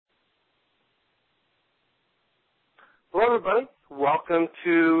Hello, everybody. Welcome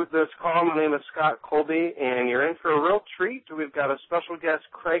to this call. My name is Scott Colby, and you're in for a real treat. We've got a special guest,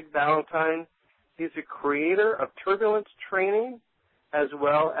 Craig Ballantyne. He's the creator of Turbulence Training, as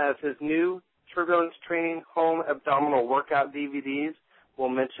well as his new Turbulence Training Home Abdominal Workout DVDs. We'll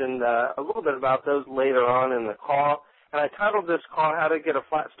mention a little bit about those later on in the call. And I titled this call, How to Get a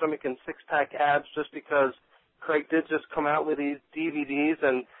Flat Stomach and Six-Pack Abs, just because Craig did just come out with these DVDs,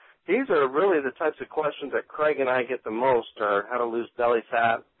 and these are really the types of questions that Craig and I get the most, are how to lose belly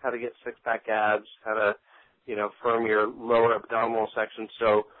fat, how to get six-pack abs, how to, firm your lower abdominal section.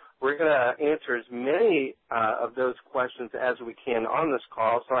 So we're going to answer as many of those questions as we can on this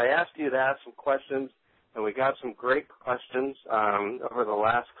call. So I asked you to ask some questions, and we got some great questions over the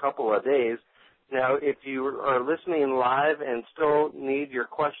last couple of days. Now, if you are listening live and still need your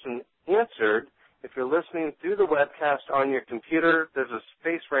question answered, if you're listening through the webcast on your computer, there's a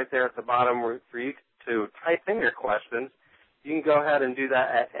space right there at the bottom for you to type in your questions. You can go ahead and do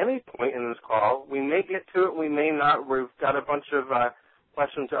that at any point in this call. We may get to it, we may not. We've got a bunch of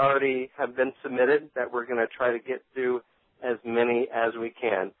questions that already have been submitted that we're going to try to get through as many as we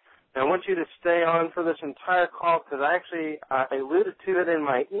can. Now, I want you to stay on for this entire call because I actually alluded to it in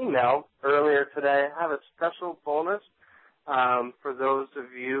my email earlier today. I have a special bonus for those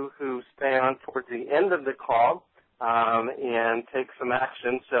of you who stay on towards the end of the call and take some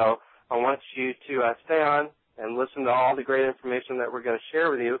action. So I want you to stay on and listen to all the great information that we're going to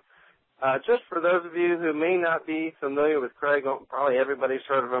share with you. Just for those of you who may not be familiar with Craig, probably everybody's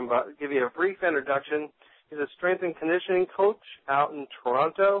heard of him, but I'll give you a brief introduction. He's a strength and conditioning coach out in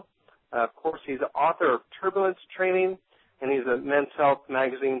Toronto. Of course, he's the author of Turbulence Training, and he's a Men's Health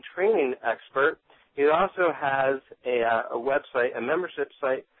magazine training expert. He also has a website, a membership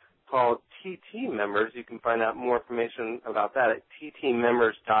site called TT Members. You can find out more information about that at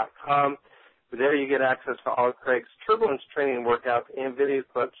ttmembers.com. There you get access to all of Craig's turbulence training workouts and video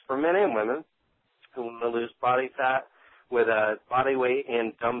clips for men and women who want to lose body fat with body weight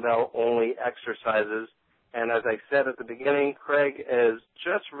and dumbbell-only exercises. And as I said at the beginning, Craig has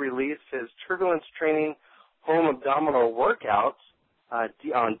just released his Turbulence Training Home Abdominal Workouts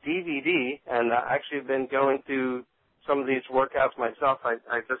on DVD, and I actually have been going through some of these workouts myself.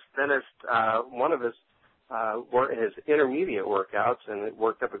 I just finished one of his intermediate workouts, and it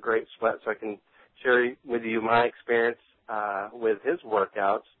worked up a great sweat, so I can share with you my experience with his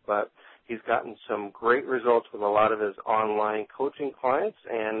workouts. But he's gotten some great results with a lot of his online coaching clients.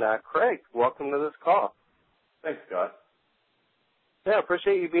 And Craig, welcome to this call. Thanks, Scott. Yeah,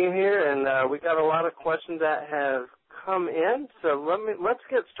 appreciate you being here, and we got a lot of questions that have come in, so let's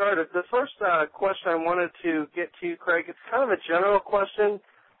get started. The first question I wanted to get to you, Craig, it's kind of a general question,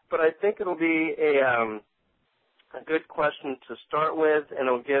 but I think it'll be a good question to start with, and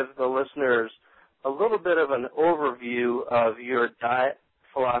it'll give the listeners a little bit of an overview of your diet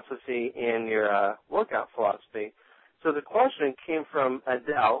philosophy and your workout philosophy. So the question came from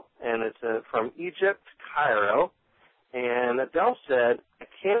Adele, and it's from Egypt, Cairo, and Adele said, I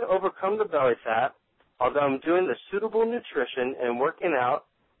can't overcome the belly fat, although I'm doing the suitable nutrition and working out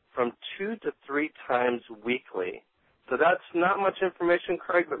from 2 to 3 times weekly. So that's not much information,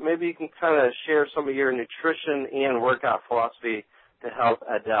 Craig, but maybe you can kind of share some of your nutrition and workout philosophy to help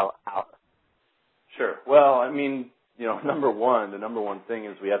Adele out. Sure. Well, I mean, the number one thing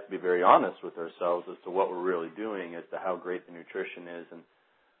is we have to be very honest with ourselves as to what we're really doing, as to how great the nutrition is and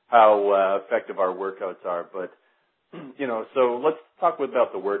how effective our workouts are. But, so let's talk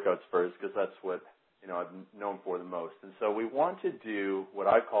about the workouts first, because that's what I'm known for the most. And so we want to do what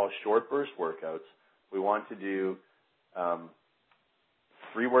I call short burst workouts. We want to do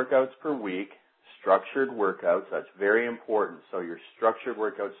 3 workouts per week, structured workouts. That's very important. So your structured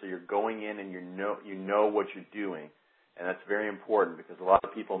workouts, so you're going in and you know what you're doing. And that's very important because a lot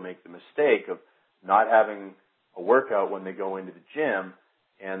of people make the mistake of not having a workout when they go into the gym,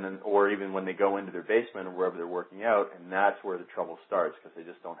 or even when they go into their basement or wherever they're working out, and that's where the trouble starts because they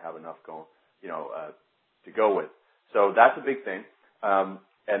just don't have enough to go with. So that's a big thing.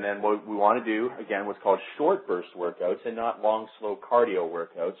 And then what we want to do, again, what's called short burst workouts and not long, slow cardio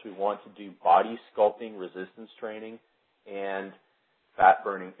workouts. We want to do body sculpting, resistance training, and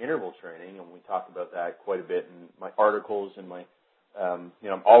fat-burning interval training, and we talk about that quite a bit in my articles and my, I'm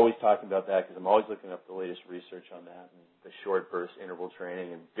always talking about that because I'm always looking up the latest research on that and the short burst interval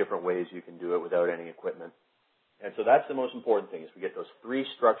training and different ways you can do it without any equipment. And so that's the most important thing is we get those 3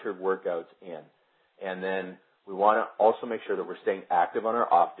 structured workouts in. And then we want to also make sure that we're staying active on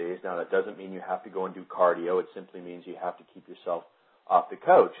our off days. Now, that doesn't mean you have to go and do cardio. It simply means you have to keep yourself off the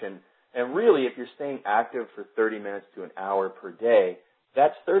couch. And really, if you're staying active for 30 minutes to an hour per day,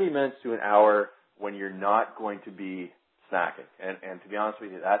 that's 30 minutes to an hour when you're not going to be snacking. And to be honest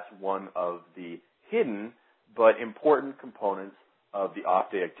with you, that's one of the hidden but important components of the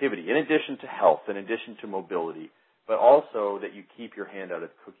off-day activity, in addition to health, in addition to mobility, but also that you keep your hand out of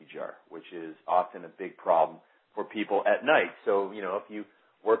the cookie jar, which is often a big problem for people at night. So, if you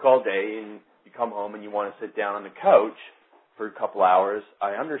work all day and you come home and you want to sit down on the couch for a couple hours,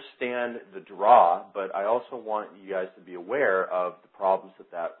 I understand the draw, but I also want you guys to be aware of the problems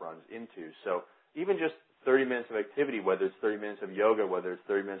that runs into. So even just 30 minutes of activity, whether it's 30 minutes of yoga, whether it's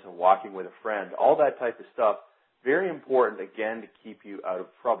 30 minutes of walking with a friend, all that type of stuff, very important, again, to keep you out of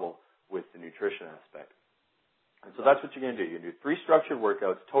trouble with the nutrition aspect. And so that's what you're going to do. You're going to do 3 structured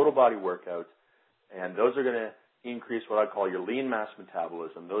workouts, total body workouts, and those are going to increase what I call your lean mass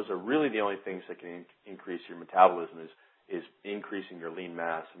metabolism. Those are really the only things that can increase your metabolism is increasing your lean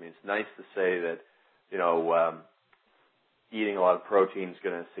mass. I mean, it's nice to say that, eating a lot of protein is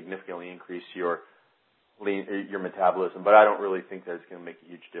going to significantly increase your metabolism, but I don't really think that it's going to make a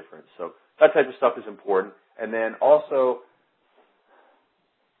huge difference. So that type of stuff is important. And then also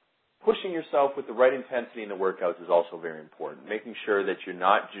pushing yourself with the right intensity in the workouts is also very important. Making sure that you're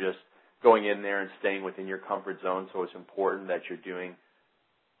not just going in there and staying within your comfort zone. So it's important that you're doing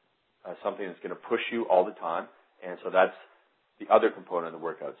something that's going to push you all the time. And so that's the other component of the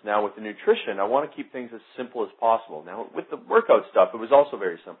workouts. Now with the nutrition, I want to keep things as simple as possible. Now with the workout stuff, it was also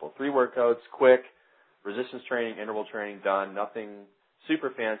very simple. 3 workouts, quick, resistance training, interval training, done. Nothing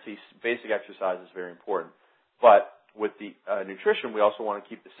super fancy. Basic exercise is very important. But with the nutrition, we also want to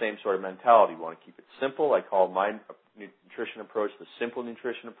keep the same sort of mentality. We want to keep it simple. I call my nutrition approach the simple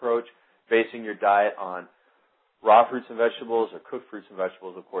nutrition approach. Basing your diet on raw fruits and vegetables or cooked fruits and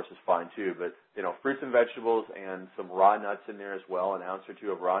vegetables, of course, is fine too. But, fruits and vegetables and some raw nuts in there as well, an ounce or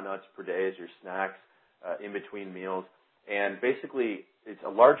 2 of raw nuts per day as your snacks in between meals. And basically, it's a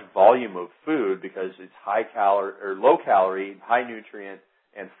large volume of food because it's low calorie, high nutrient,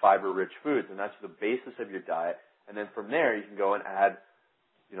 and fiber-rich foods. And that's the basis of your diet. And then from there, you can go and add,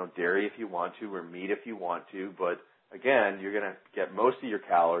 dairy if you want to or meat if you want to. But again, you're going to get most of your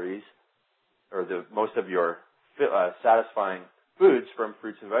calories or most of your satisfying foods from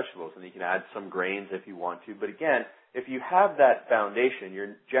fruits and vegetables. And you can add some grains if you want to. But again, if you have that foundation,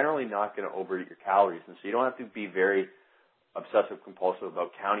 you're generally not going to overeat your calories. And so you don't have to be very obsessive compulsive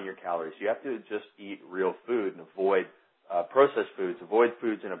about counting your calories. You have to just eat real food and avoid processed foods, avoid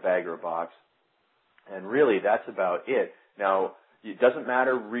foods in a bag or a box. And really, that's about it. Now, it doesn't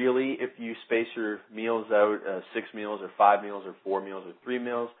matter really if you space your meals out 6 meals or 5 meals or 4 meals or 3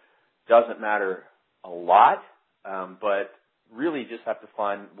 meals. Doesn't matter a lot, but really just have to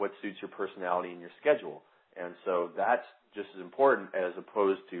find what suits your personality and your schedule. And so that's just as important as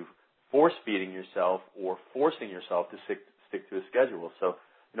opposed to force-feeding yourself or forcing yourself to stick to a schedule. So,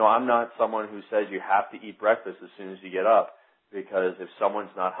 I'm not someone who says you have to eat breakfast as soon as you get up, because if someone's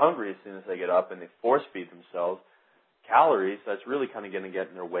not hungry as soon as they get up and they force-feed themselves calories, that's really kind of going to get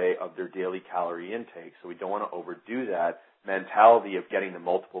in their way of their daily calorie intake. So we don't want to overdo that mentality of getting the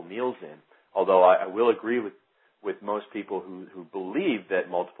multiple meals in. Although I will agree with most people who believe that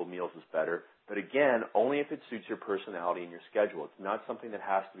multiple meals is better, but again, only if it suits your personality and your schedule. It's not something that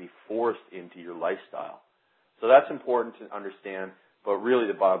has to be forced into your lifestyle. So that's important to understand, but really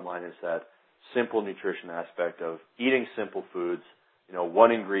the bottom line is that simple nutrition aspect of eating simple foods,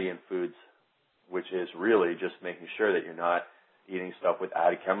 one ingredient foods, which is really just making sure that you're not eating stuff with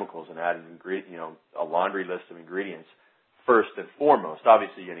added chemicals and adding a laundry list of ingredients first and foremost.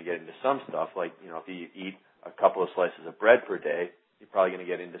 Obviously, you're going to get into some stuff like, if you eat a couple of slices of bread per day, you're probably going to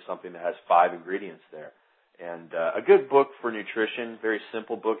get into something that has 5 ingredients there. And a good book for nutrition, very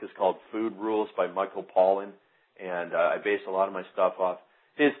simple book, is called Food Rules by Michael Pollan. And I base a lot of my stuff off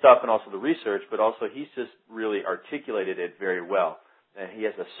his stuff and also the research, but also he's just really articulated it very well. And he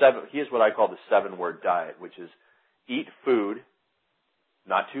has what I call the 7-word diet, which is eat food,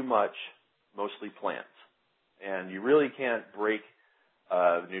 not too much, mostly plants. And you really can't break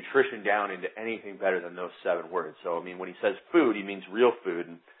nutrition down into anything better than those 7 words. So, when he says food, he means real food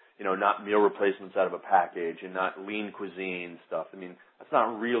and, not meal replacements out of a package and not lean cuisine stuff. That's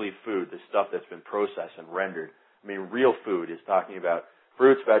not really food, the stuff that's been processed and rendered. Real food is talking about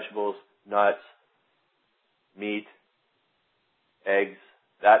fruits, vegetables, nuts, meat, eggs.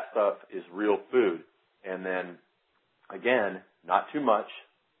 That stuff is real food. And then, again, not too much.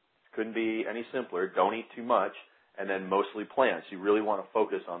 Couldn't be any simpler. Don't eat too much. And then mostly plants. You really want to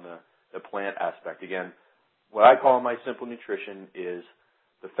focus on the plant aspect. Again, what I call my simple nutrition is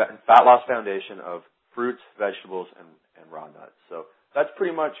the fat loss foundation of fruits, vegetables, and raw nuts. So that's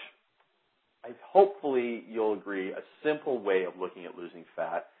pretty much, hopefully you'll agree, a simple way of looking at losing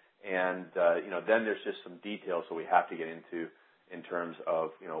fat. And, then there's just some details that we have to get into in terms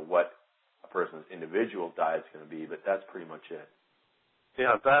of, what a person's individual diet's going to be, but that's pretty much it.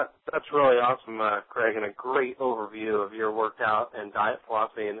 Yeah, that's really awesome, Craig, and a great overview of your workout and diet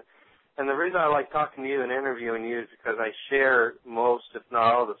philosophy. And the reason I like talking to you and interviewing you is because I share most, if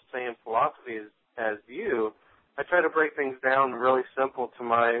not all, the same philosophies as you. I try to break things down really simple to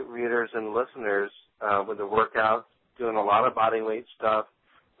my readers and listeners with the workout, doing a lot of body weight stuff,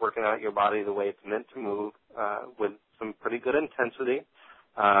 working out your body the way it's meant to move with some pretty good intensity,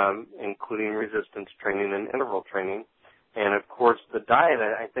 including resistance training and interval training. And, of course, the diet,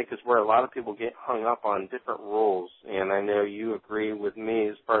 I think, is where a lot of people get hung up on different rules. And I know you agree with me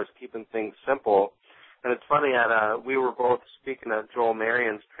as far as keeping things simple. And it's funny, we were both speaking at Joel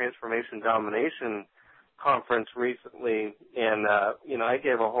Marion's Transformation Domination conference recently, and, I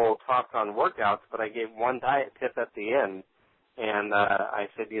gave a whole talk on workouts, but I gave one diet tip at the end. And I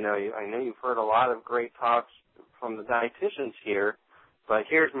said, I know you've heard a lot of great talks from the dietitians here, but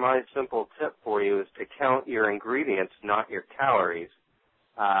here's my simple tip for you is to count your ingredients, not your calories,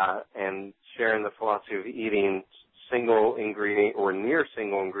 and sharing the philosophy of eating single ingredient or near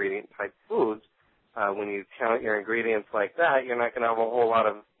single ingredient type foods. When you count your ingredients like that, you're not going to have a whole lot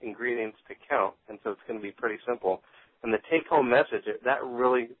of ingredients to count, and so it's going to be pretty simple. And the take-home message, that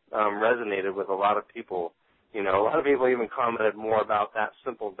really resonated with a lot of people. A lot of people even commented more about that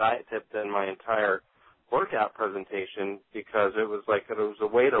simple diet tip than my entire workout presentation because it was a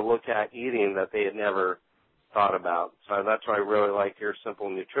way to look at eating that they had never thought about. So that's why I really like your simple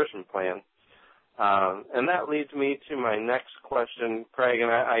nutrition plan. And that leads me to my next question, Craig,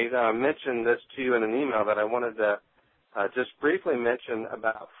 and I mentioned this to you in an email that I wanted to just briefly mention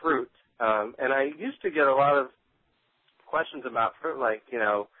about fruit. And I used to get a lot of questions about fruit, like,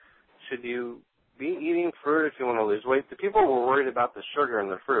 should you be eating fruit if you want to lose weight? The people were worried about the sugar in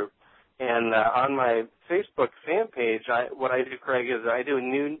the fruit. And on my Facebook fan page, what I do, Craig, is I do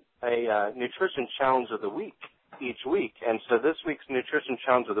a nutrition challenge of the week each week. And so this week's nutrition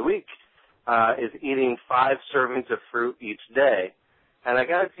challenge of the week is eating 5 servings of fruit each day. And I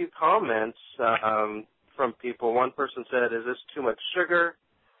got a few comments from people. One person said, is this too much sugar?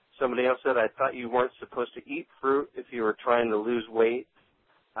 Somebody else said, I thought you weren't supposed to eat fruit if you were trying to lose weight.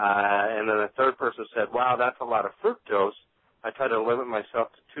 And then a third person said, wow, that's a lot of fructose. I try to limit myself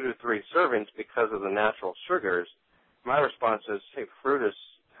to 2 to 3 servings because of the natural sugars. My response is, hey, fruit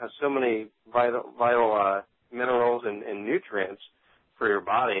has so many vital minerals and nutrients for your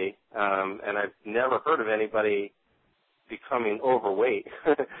body, and I've never heard of anybody becoming overweight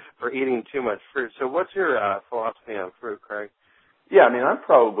for eating too much fruit. So what's your philosophy on fruit, Craig? Yeah, I'm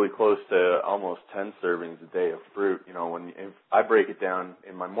probably close to almost 10 servings a day of fruit. If I break it down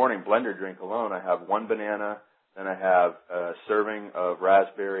in my morning blender drink alone, I have 1 banana, then I have a serving of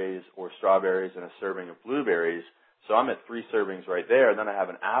raspberries or strawberries and a serving of blueberries. So I'm at 3 servings right there. Then I have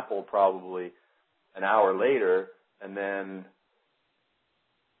an apple probably an hour later, and then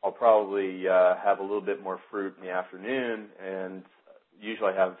I'll probably have a little bit more fruit in the afternoon, and usually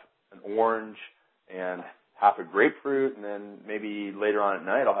I have an orange and half a grapefruit, and then maybe later on at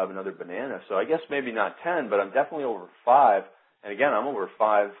night I'll have another banana. So I guess maybe not 10, but I'm definitely over 5. And again, I'm over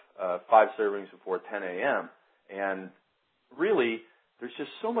 5 servings before 10 a.m. And really, there's just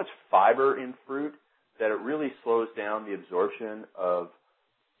so much fiber in fruit that it really slows down the absorption of,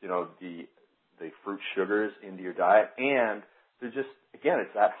 the fruit sugars into your diet. And there's just, again,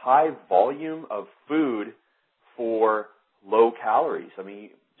 it's that high volume of food for low calories.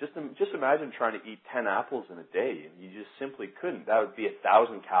 Just imagine trying to eat 10 apples in a day. You just simply couldn't. That would be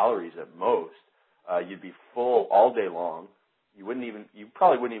 1,000 calories at most. You'd be full all day long. You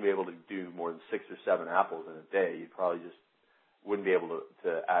probably wouldn't even be able to do more than 6 or 7 apples in a day. You probably just wouldn't be able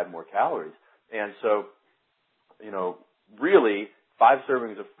to add more calories. And so, really, 5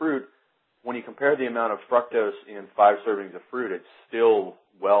 servings of fruit, when you compare the amount of fructose in 5 servings of fruit, it's still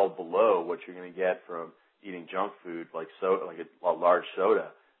well below what you're going to get from eating junk food like a large soda.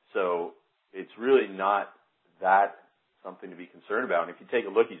 So it's really not that something to be concerned about. And if you take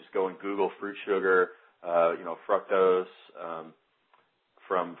a look, you just go and Google fruit sugar, fructose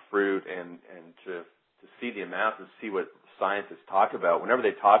from fruit, and to see the amount and see what scientists talk about. Whenever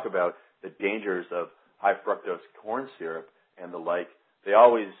they talk about the dangers of high fructose corn syrup and the like, they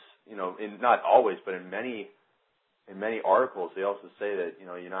always, not always, but in many articles, they also say that,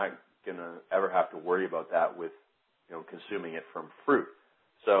 you're not going to ever have to worry about that with, consuming it from fruit.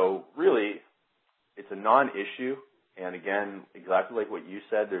 So really, it's a non-issue. And again, exactly like what you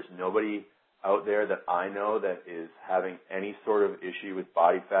said, there's nobody out there that I know that is having any sort of issue with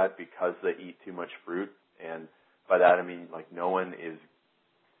body fat because they eat too much fruit. And by that I mean, no one is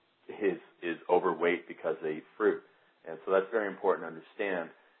weight because they eat fruit. And so that's very important to understand.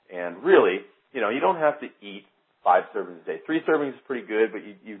 And really, you don't have to eat 5 servings a day. 3 servings is pretty good, but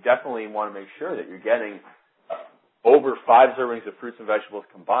you definitely want to make sure that you're getting over 5 servings of fruits and vegetables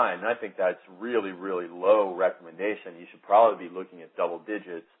combined. And I think that's really, really low recommendation. You should probably be looking at double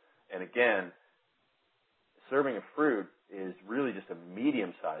digits. And again, serving of fruit is really just a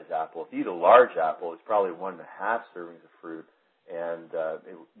medium-sized apple. If you eat a large apple, it's probably 1.5 servings of fruit, and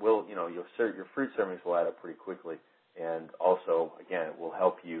it will, your fruit servings will add up pretty quickly. And also, again, it will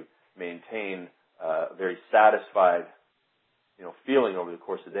help you maintain a very satisfied, feeling over the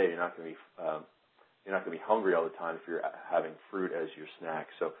course of the day. You're not going to be hungry all the time if you're having fruit as your snack.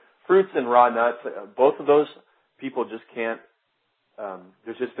 So fruits and raw nuts, both of those, people just can't.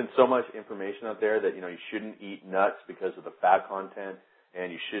 There's just been so much information out there that, you shouldn't eat nuts because of the fat content,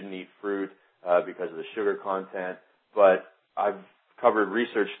 and you shouldn't eat fruit because of the sugar content. But I've covered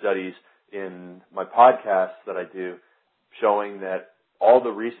research studies in my podcasts that I do showing that all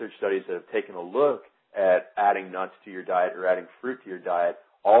the research studies that have taken a look at adding nuts to your diet or adding fruit to your diet,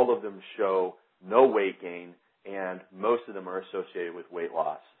 all of them show no weight gain, and most of them are associated with weight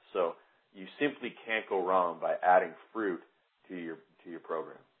loss. So you simply can't go wrong by adding fruit to your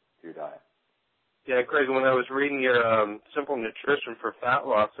program, to your diet. Yeah, Craig, when I was reading your Simple Nutrition for Fat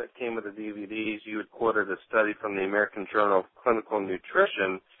Loss that came with the DVDs, you had quoted a study from the American Journal of Clinical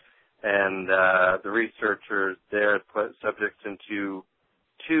Nutrition, and the researchers there put subjects into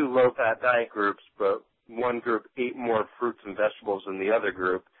 2 low-fat diet groups, but one group ate more fruits and vegetables than the other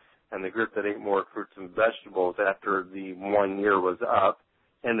group, and the group that ate more fruits and vegetables after the 1 year was up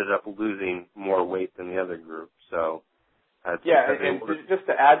ended up losing more weight than the other group. So, and just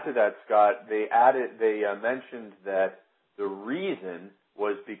to add to that, Scott, they mentioned that the reason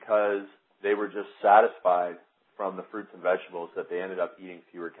was because they were just satisfied from the fruits and vegetables that they ended up eating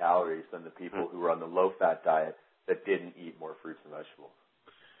fewer calories than the people who were on the low-fat diet that didn't eat more fruits and vegetables.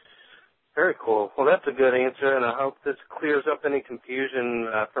 Very cool. Well, that's a good answer, and I hope this clears up any confusion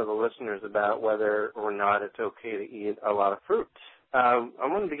for the listeners about whether or not it's okay to eat a lot of fruit. I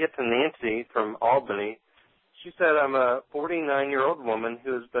wanted to get to Nancy from Albany. She said, I'm a 49-year-old woman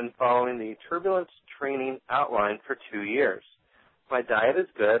who has been following the Turbulence Training outline for 2 years. My diet is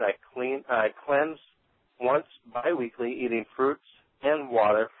good. I cleanse once biweekly, eating fruits and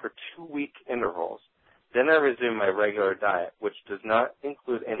water for 2-week intervals. Then I resume my regular diet, which does not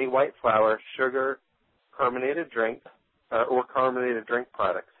include any white flour, sugar, carbonated drink, or carbonated drink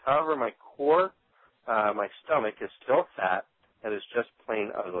products. However, my core, my stomach is still fat and is just plain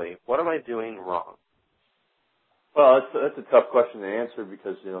ugly. What am I doing wrong? Well, that's a tough question to answer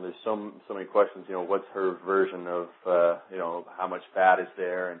because, there's so many questions. What's her version of, how much fat is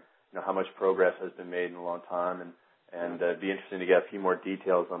there and, how much progress has been made in a long time. And it'd be interesting to get a few more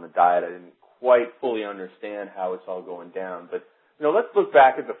details on the diet. I didn't quite fully understand how it's all going down. But, let's look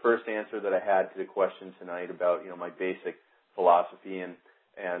back at the first answer that I had to the question tonight about, my basic philosophy. And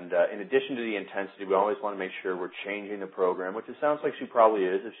in addition to the intensity, we always want to make sure we're changing the program, which it sounds like she probably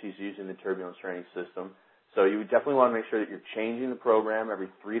is if she's using the Turbulence Training System. So you definitely want to make sure that you're changing the program every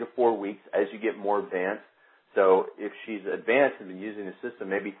 3 to 4 weeks as you get more advanced. So if she's advanced and been using the system,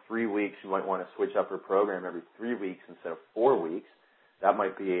 maybe 3 weeks, you might want to switch up her program every 3 weeks instead of 4 weeks. That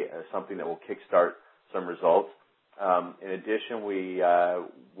might be something that will kickstart some results. In addition, we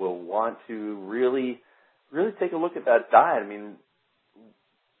will want to really take a look at that diet. I mean,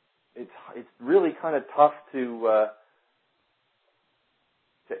 it's really kind of tough to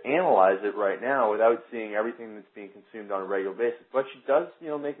analyze it right now without seeing everything that's being consumed on a regular basis. But she does,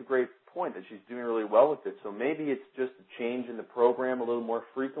 make a great point that she's doing really well with it. So maybe it's just a change in the program a little more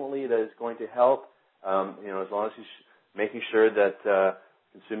frequently that is going to help. As long as she's making sure that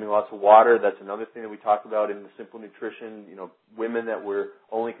consuming lots of water. That's another thing that we talked about in the Simple Nutrition. Women that were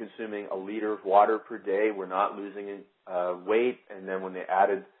only consuming 1 liter of water per day were not losing weight. And then when they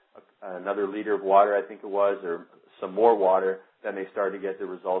added another liter of water, I think it was, or some more water, then they started to get the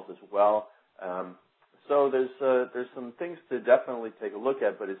results as well. So there's some things to definitely take a look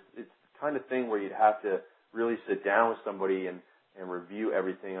at, but it's the kind of thing where you'd have to really sit down with somebody and review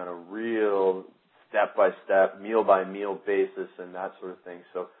everything on a real step-by-step, meal-by-meal basis and that sort of thing.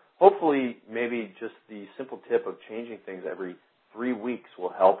 So hopefully maybe just the simple tip of changing things every 3 weeks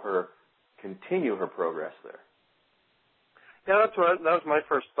will help her continue her progress there. Yeah, that was my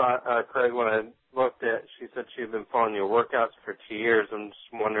first thought, Craig, when I looked at, she said she had been following your workouts for 2 years. I'm just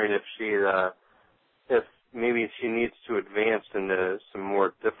wondering if maybe she needs to advance into some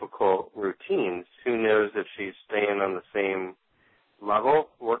more difficult routines. Who knows if she's staying on the same level,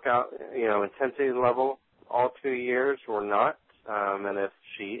 workout, intensity level all 2 years or not. And if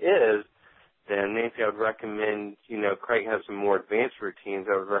she is, then Nancy, I would recommend, Craig has some more advanced routines.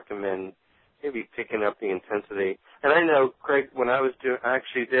 I would recommend maybe picking up the intensity. And I know, Craig, when I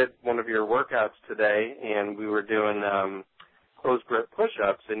actually did one of your workouts today, and we were doing closed grip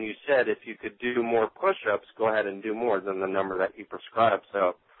push-ups, and you said if you could do more push-ups, go ahead and do more than the number that you prescribed.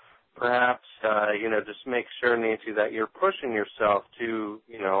 So perhaps, just make sure, Nancy, that you're pushing yourself to,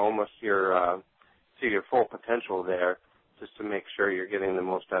 almost to your full potential there, just to make sure you're getting the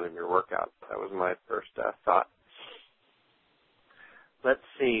most out of your workout. That was my first thought. Let's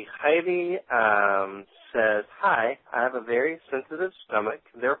see. Heidi says, hi, I have a very sensitive stomach.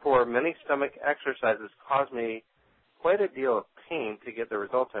 Therefore, many stomach exercises cause me quite a deal of pain to get the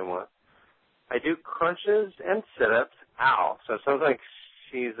results I want. I do crunches and sit-ups. Ow. So it sounds like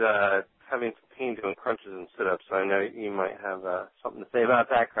she's having some pain doing crunches and sit-ups. So I know you might have something to say about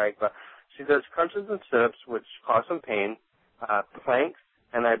that, Craig. But she does crunches and sit-ups, which cause some pain, planks,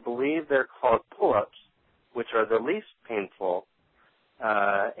 and I believe they're called pull-ups, which are the least painful.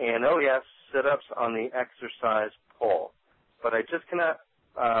 And, yes, sit-ups on the exercise pole. But I just cannot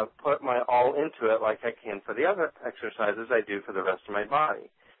put my all into it like I can for the other exercises I do for the rest of my body.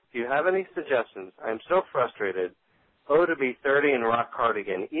 If you have any suggestions, I'm so frustrated. Oh, to be 30 and rock hard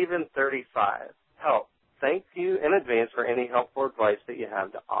again, even 35. Help. Thank you in advance for any helpful advice that you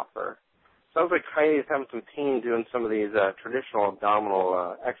have to offer. Sounds like Heidi's having some pain doing some of these traditional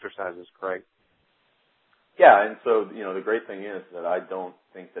abdominal exercises, Craig. Yeah, and so, the great thing is that I don't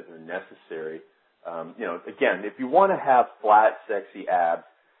think that they're necessary. Again, if you want to have flat, sexy abs,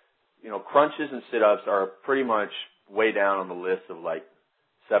 crunches and sit-ups are pretty much way down on the list of like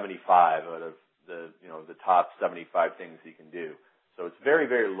 75 out of the top 75 things you can do. So it's very,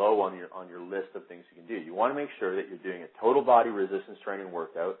 very low on your list of things you can do. You want to make sure that you're doing a total body resistance training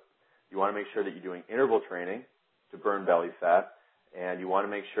workout. You want to make sure that you're doing interval training to burn belly fat. And you want to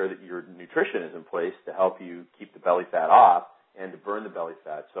make sure that your nutrition is in place to help you keep the belly fat off and to burn the belly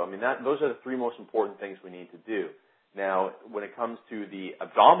fat. So, those are the three most important things we need to do. Now, when it comes to the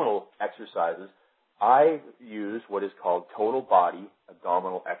abdominal exercises, I use what is called total body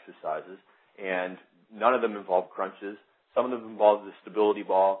abdominal exercises, and none of them involve crunches. Some of them involve the stability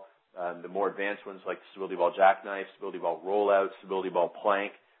ball, the more advanced ones like the stability ball jackknife, stability ball rollout, stability ball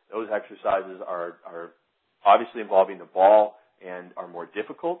plank. Those exercises are obviously involving the ball and are more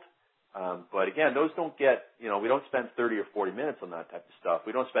difficult. But again, those don't get, we don't spend 30 or 40 minutes on that type of stuff.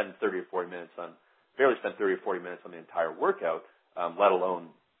 We don't spend 30 or 40 minutes barely spend 30 or 40 minutes on the entire workout, let alone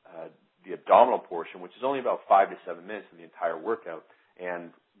the abdominal portion, which is only about 5 to 7 minutes in the entire workout.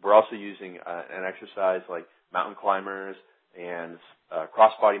 And we're also using an exercise like mountain climbers and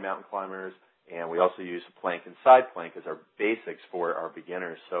cross-body mountain climbers, and we also use a plank and side plank as our basics for our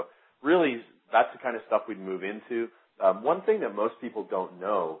beginners. So really, that's the kind of stuff we'd move into. One thing that most people don't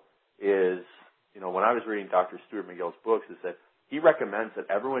know is, when I was reading Dr. Stuart McGill's books, is that he recommends that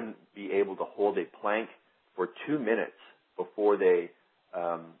everyone be able to hold a plank for 2 minutes before they,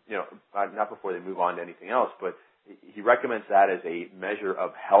 not before they move on to anything else, but he recommends that as a measure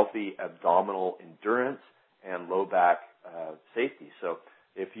of healthy abdominal endurance and low back safety. So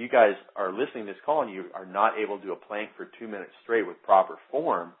if you guys are listening to this call and you are not able to do a plank for 2 minutes straight with proper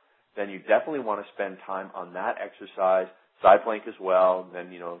form, then you definitely want to spend time on that exercise, side plank as well, and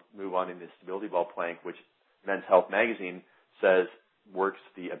then, move on into stability ball plank, which Men's Health magazine says works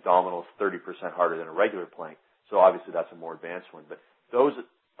the abdominals 30% harder than a regular plank. So obviously that's a more advanced one. But those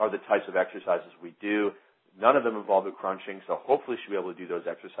are the types of exercises we do. None of them involve the crunching, so hopefully she'll be able to do those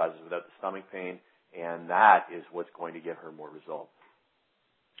exercises without the stomach pain, and that is what's going to give her more results.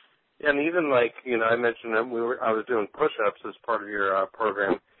 Yeah, and even I mentioned that I was doing push-ups as part of your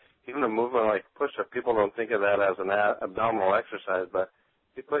program. Even a movement like push-up, people don't think of that as an abdominal exercise, but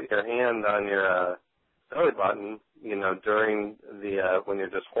if you put your hand on your belly button, during when you're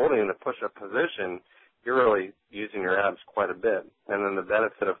just holding the push-up position, you're really using your abs quite a bit. And then the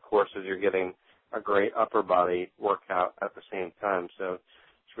benefit, of course, is you're getting a great upper body workout at the same time. So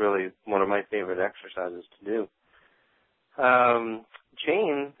it's really one of my favorite exercises to do.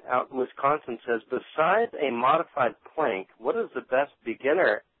 Jane out in Wisconsin says, besides a modified plank, what is the best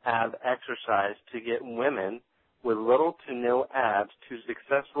beginner ab exercise to get women with little to no abs to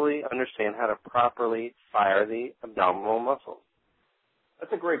successfully understand how to properly fire the abdominal muscles?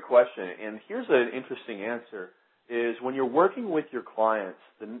 That's a great question, and here's an interesting answer, is when you're working with your clients,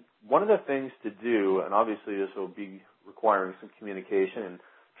 one of the things to do, and obviously this will be requiring some communication and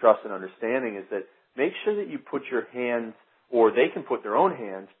trust and understanding, is that make sure that you put your hands, or they can put their own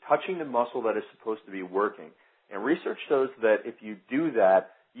hands, touching the muscle that is supposed to be working. And research shows that if you do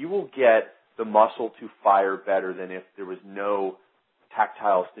that, you will get the muscle to fire better than if there was no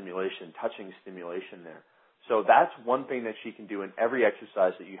tactile stimulation, touching stimulation there. So that's one thing that she can do in every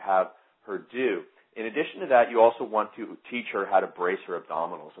exercise that you have her do. In addition to that, you also want to teach her how to brace her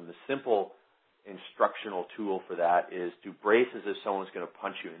abdominals. And the simple instructional tool for that is to brace as if someone's going to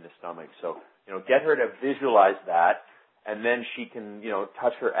punch you in the stomach. So, get her to visualize that, and then she can,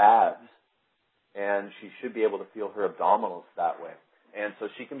 touch her abs, and she should be able to feel her abdominals that way. And so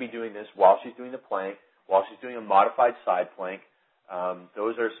she can be doing this while she's doing the plank, while she's doing a modified side plank.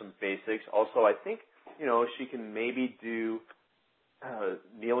 Those are some basics. Also, I think, she can maybe do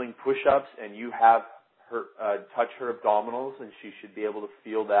kneeling push-ups, and you have her touch her abdominals, and she should be able to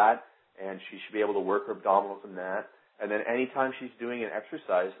feel that, and she should be able to work her abdominals in that. And then anytime she's doing an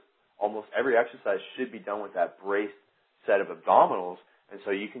exercise, almost every exercise should be done with that braced set of abdominals, and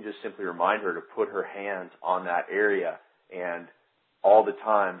so you can just simply remind her to put her hands on that area and all the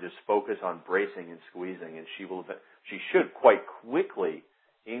time just focus on bracing and squeezing, and she should quite quickly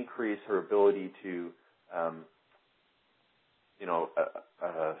increase her ability to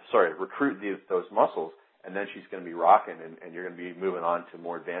recruit those muscles, and then she's going to be rocking, and you're going to be moving on to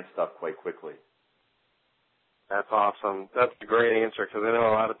more advanced stuff quite quickly. That's awesome. That's a great answer, because I know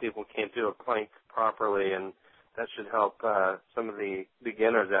a lot of people can't do a plank properly, and that should help some of the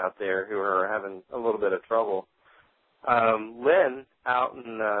beginners out there who are having a little bit of trouble. Lynn out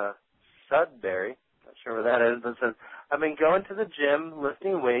in Sudbury, not sure where that is, but says, I've been going to the gym,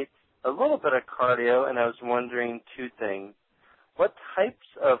 lifting weights, a little bit of cardio, and I was wondering two things. What types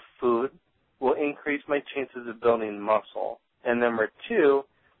of food will increase my chances of building muscle? And number two,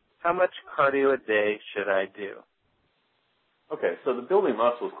 how much cardio a day should I do? Okay, so the building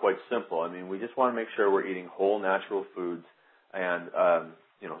muscle is quite simple. I mean, we just want to make sure we're eating whole natural foods and,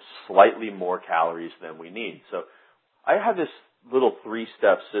 slightly more calories than we need. So I have this little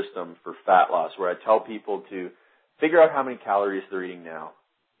 3-step system for fat loss where I tell people to figure out how many calories they're eating now,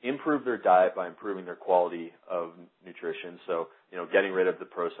 improve their diet by improving their quality of nutrition, so, getting rid of the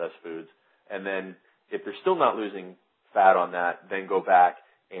processed foods, and then if they're still not losing fat on that, then go back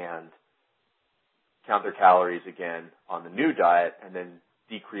and count their calories again on the new diet and then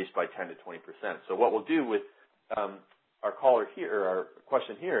decrease by 10 to 20%. So what we'll do with our caller here, or our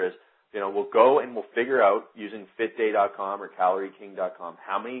question here is, we'll go and we'll figure out using fitday.com or calorieking.com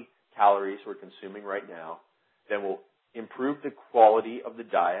how many calories we're consuming right now. Then we'll improve the quality of the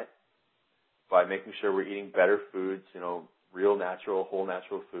diet by making sure we're eating better foods, real natural, whole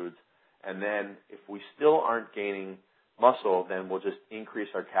natural foods. And then if we still aren't gaining muscle, then we'll just increase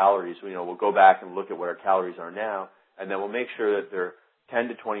our calories. We'll go back and look at what our calories are now, and then we'll make sure that they're 10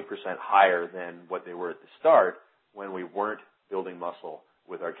 to 20% higher than what they were at the start when we weren't building muscle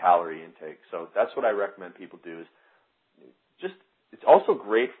with our calorie intake. So that's what I recommend people do. Is just, it's also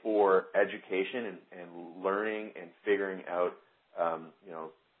great for education and learning and figuring out,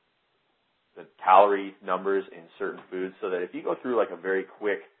 the calorie numbers in certain foods, so that if you go through like a very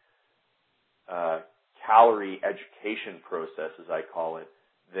quick calorie education process, as I call it,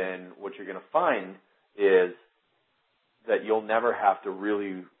 then what you're going to find is that you'll never have to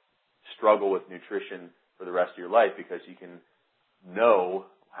really struggle with nutrition for the rest of your life, because you can know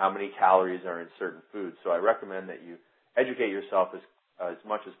how many calories are in certain foods. So I recommend that you educate yourself as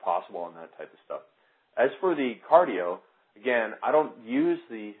much as possible on that type of stuff. As for the cardio, again, I don't use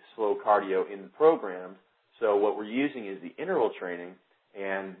the slow cardio in the program, so what we're using is the interval training,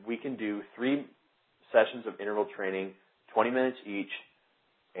 and we can do 3 sessions of interval training, 20 minutes each,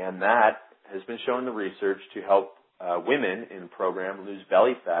 and that has been shown in the research to help women in the program lose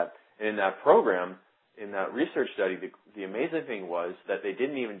belly fat. And in that program, in that research study, the amazing thing was that they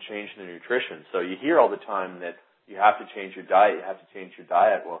didn't even change the nutrition. So you hear all the time that you have to change your diet,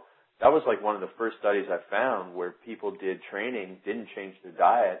 Well, that was like one of the first studies I found where people did training, didn't change their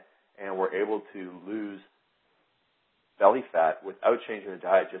diet, and were able to lose belly fat without changing their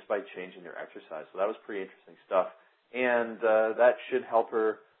diet, just by changing their exercise. So that was pretty interesting stuff. And that should help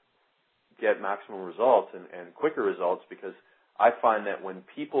her get maximum results and quicker results, because I find that when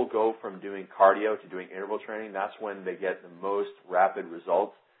people go from doing cardio to doing interval training, that's when they get the most rapid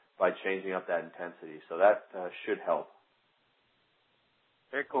results by changing up that intensity. So that should help.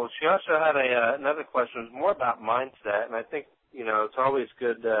 Very cool. She also had another question, more about mindset, and I think, it's always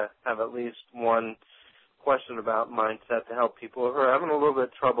good to have at least one question about mindset to help people who are having a little bit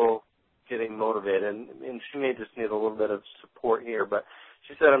of trouble getting motivated, and she may just need a little bit of support here. But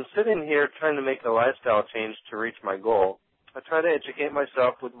she said, I'm sitting here trying to make a lifestyle change to reach my goal. I try to educate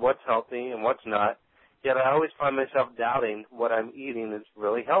myself with what's healthy and what's not, yet I always find myself doubting what I'm eating is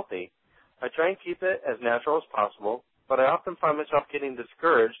really healthy. I try and keep it as natural as possible, but I often find myself getting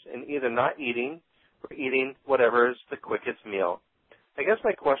discouraged and either not eating or eating whatever is the quickest meal. I guess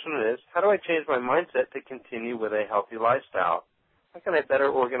my question is, how do I change my mindset to continue with a healthy lifestyle? How can I better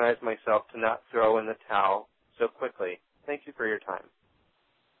organize myself to not throw in the towel so quickly? Thank you for your time.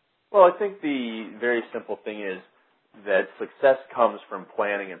 Well, I think the very simple thing is that success comes from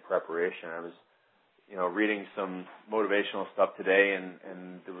planning and preparation. I was, reading some motivational stuff today,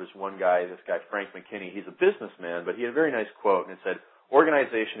 and there was one guy, this guy Frank McKinney. He's a businessman, but he had a very nice quote, and it said,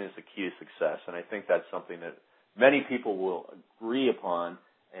 "Organization is the key to success." And I think that's something that many people will agree upon,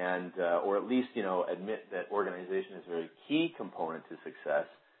 and or at least admit that organization is a very key component to success.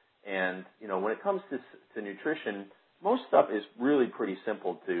 And when it comes to nutrition, most stuff is really pretty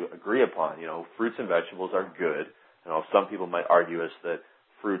simple to agree upon. Fruits and vegetables are good. Some people might argue us that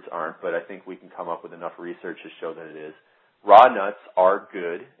fruits aren't, but I think we can come up with enough research to show that it is. Raw nuts are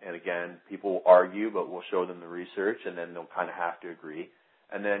good, and again, people will argue, but we'll show them the research, and then they'll kind of have to agree.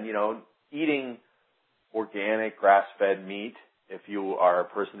 And then, eating organic, grass-fed meat, if you are a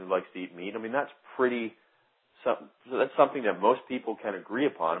person who likes to eat meat, that's that's something that most people can agree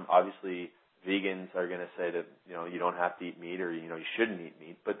upon. Obviously, vegans are going to say that, you don't have to eat meat, or, you shouldn't eat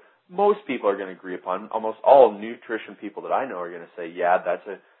meat, but most people are going to agree upon. Almost all nutrition people that I know are going to say, yeah,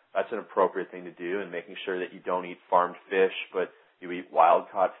 that's an appropriate thing to do, and making sure that you don't eat farmed fish, but you eat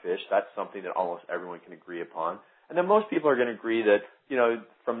wild-caught fish. That's something that almost everyone can agree upon. And then most people are going to agree that,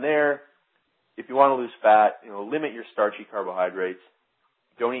 from there, if you want to lose fat, limit your starchy carbohydrates.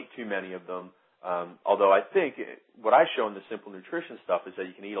 Don't eat too many of them. Although I think what I show in the Simple Nutrition stuff is that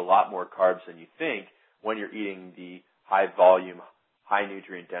you can eat a lot more carbs than you think when you're eating the high-volume, high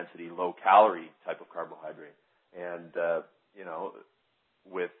nutrient density, low calorie type of carbohydrate. And,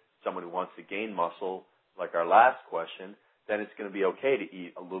 with someone who wants to gain muscle, like our last question, then it's going to be okay to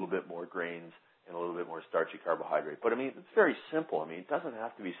eat a little bit more grains and a little bit more starchy carbohydrate. But it's very simple. It doesn't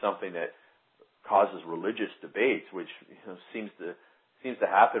have to be something that causes religious debates, which seems to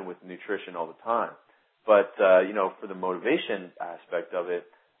happen with nutrition all the time. But for the motivation aspect of it,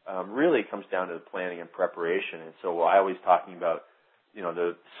 really it comes down to the planning and preparation. And so I always talking about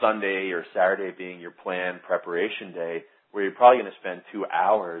the Sunday or Saturday being your planned preparation day, where you're probably going to spend 2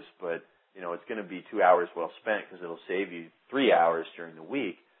 hours, but it's going to be 2 hours well spent, because it'll save you 3 hours during the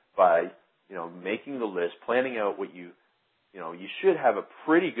week by making the list, planning out what you should have a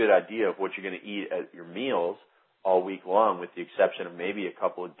pretty good idea of what you're going to eat at your meals all week long, with the exception of maybe a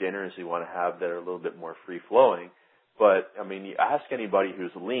couple of dinners you want to have that are a little bit more free-flowing. But, you ask anybody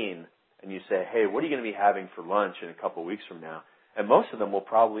who's lean, and you say, hey, what are you going to be having for lunch in a couple of weeks from now? And most of them will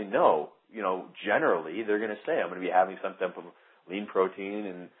probably know. Generally, they're going to say, I'm going to be having some type of lean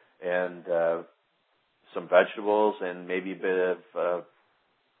protein and some vegetables and maybe a bit of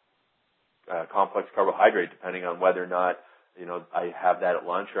complex carbohydrate, depending on whether or not, I have that at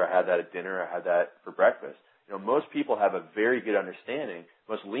lunch, or I have that at dinner, or I have that for breakfast. Most people have a very good understanding.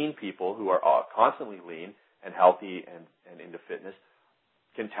 Most lean people who are constantly lean and healthy and into fitness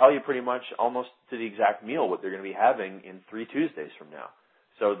can tell you pretty much almost to the exact meal what they're going to be having in 3 Tuesdays from now.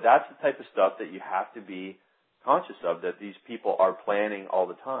 So that's the type of stuff that you have to be conscious of, that these people are planning all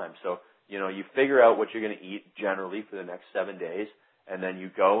the time. So, you figure out what you're going to eat generally for the next 7 days, and then you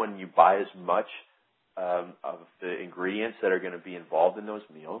go and you buy as much of the ingredients that are going to be involved in those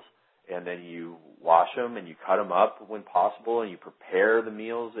meals, and then you wash them and you cut them up when possible, and you prepare the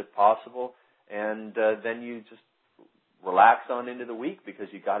meals if possible, and then you just relax on into the week because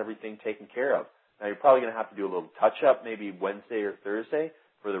you got everything taken care of. Now, you're probably going to have to do a little touch-up maybe Wednesday or Thursday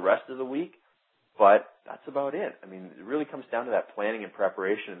for the rest of the week, but that's about it. It really comes down to that planning and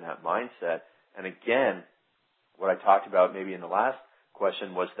preparation and that mindset. And again, what I talked about maybe in the last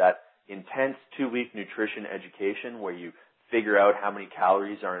question was that intense 2-week nutrition education where you figure out how many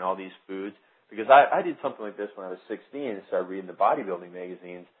calories are in all these foods. Because I did something like this when I was 16 and started reading the bodybuilding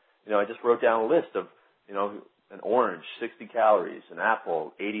magazines. I just wrote down a list of, an orange, 60 calories, an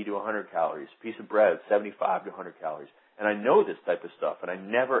apple, 80 to 100 calories, a piece of bread, 75 to 100 calories. And I know this type of stuff, and I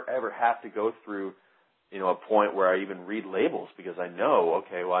never, ever have to go through, a point where I even read labels, because I know,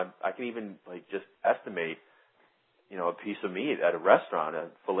 okay, well, I can even, just estimate, a piece of meat at a restaurant. A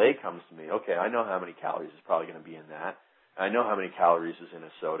filet comes to me. Okay, I know how many calories is probably going to be in that. I know how many calories is in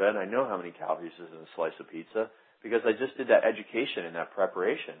a soda, and I know how many calories is in a slice of pizza, because I just did that education and that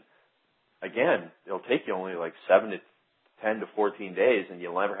preparation. Again, it'll take you only 7 to 10 to 14 days, and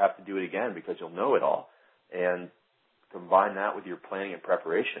you'll never have to do it again because you'll know it all. And combine that with your planning and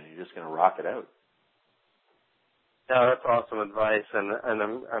preparation, you're just going to rock it out. Yeah, that's awesome advice, and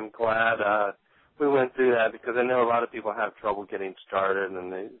I'm glad we went through that, because I know a lot of people have trouble getting started,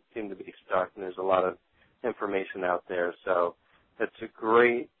 and they seem to be stuck, and there's a lot of information out there. So it's a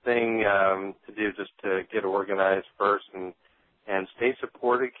great thing to do, just to get organized first and and stay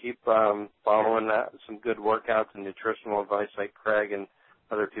supported. Keep following some good workouts and nutritional advice like Craig and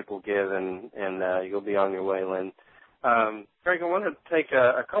other people give, and you'll be on your way, Lynn. Craig, I want to take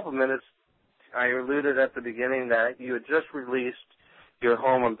a couple minutes. I alluded at the beginning that you had just released your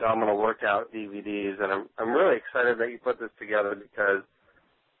home abdominal workout DVDs, and I'm really excited that you put this together because,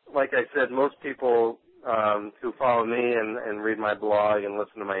 like I said, most people who follow me and read my blog and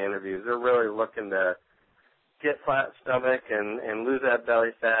listen to my interviews, they're really looking to get flat stomach and lose that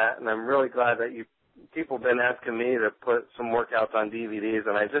belly fat, and I'm really glad that people have been asking me to put some workouts on DVDs,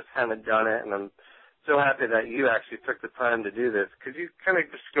 and I just haven't done it, and I'm so happy that you actually took the time to do this. Could you kind of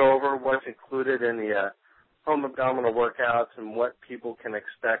just go over what's included in the home abdominal workouts and what people can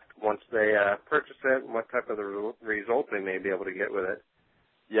expect once they purchase it and what type of results they may be able to get with it?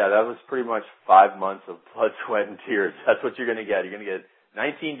 Yeah, that was pretty much 5 months of blood, sweat, and tears. That's what you're going to get. You're going to get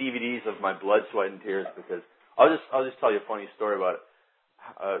 19 DVDs of my blood, sweat, and tears because I'll just tell you a funny story about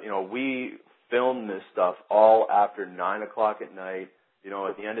it. We filmed this stuff all after 9 o'clock at night.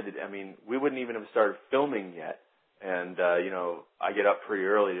 At the end of the day, we wouldn't even have started filming yet. And, I get up pretty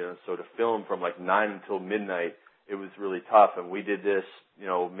early, so to film from like 9 until midnight, it was really tough. And we did this,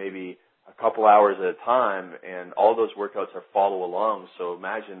 maybe a couple hours at a time, and all those workouts are follow along. So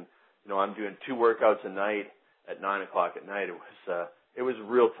imagine, I'm doing 2 workouts a night at 9 o'clock at night. It was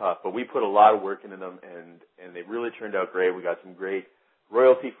real tough, but we put a lot of work into them, and they really turned out great. We got some great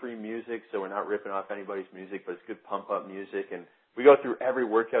royalty-free music, so we're not ripping off anybody's music, but it's good pump-up music. And we go through every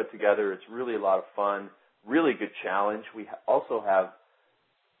workout together. It's really a lot of fun, really good challenge. We also have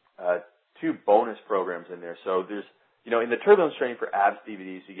 2 bonus programs in there. So there's, in the Turbulence Training for Abs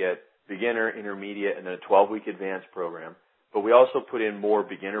DVDs, you get beginner, intermediate, and then a 12-week advanced program. But we also put in more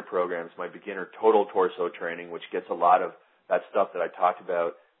beginner programs, my beginner total torso training, which gets a lot of that stuff that I talked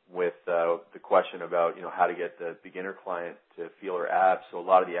about with the question about, how to get the beginner client to feel her abs. So a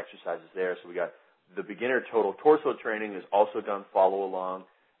lot of the exercises there. So we got the beginner total torso training is also done follow along.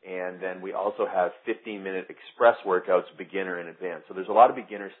 And then we also have 15-minute express workouts, beginner and advanced. So there's a lot of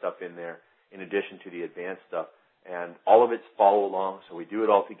beginner stuff in there in addition to the advanced stuff. And all of it's follow along, so we do it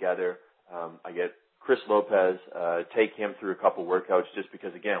all together. I get Chris Lopez, take him through a couple workouts just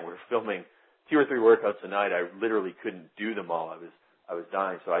because, again, we're filming 2 or 3 workouts a night. I literally couldn't do them all. I was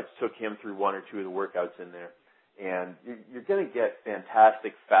dying. So I took him through 1 or 2 of the workouts in there. And you're going to get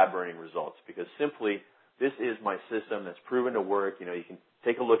fantastic fat burning results because simply this is my system that's proven to work. You can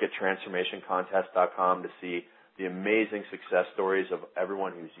take a look at transformationcontest.com to see the amazing success stories of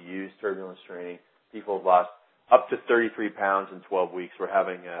everyone who's used turbulence training. People have lost up to 33 pounds in 12 weeks. We're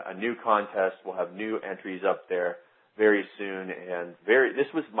having a new contest. We'll have new entries up there very soon. And this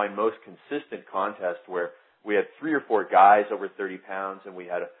was my most consistent contest where we had 3 or 4 guys over 30 pounds and we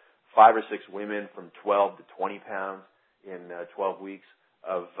had 5 or 6 women from 12 to 20 pounds in 12 weeks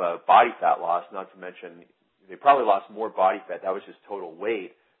of body fat loss, not to mention they probably lost more body fat. That was just total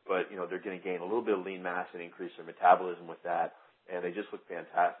weight, but, they're going to gain a little bit of lean mass and increase their metabolism with that, and they just look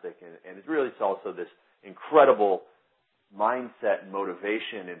fantastic. And it's really also this incredible mindset,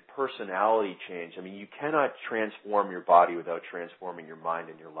 motivation, and personality change. You cannot transform your body without transforming your mind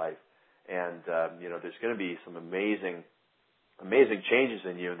and your life. And, there's going to be some amazing changes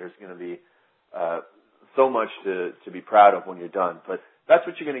in you, and there's going to be so much to be proud of when you're done. But that's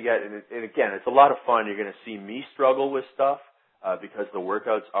what you're going to get. And again, it's a lot of fun. You're going to see me struggle with stuff because the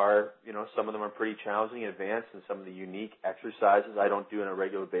workouts are, some of them are pretty challenging and advanced, and some of the unique exercises I don't do on a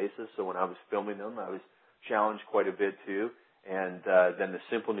regular basis. So when I was filming them, I was challenged quite a bit too. And then the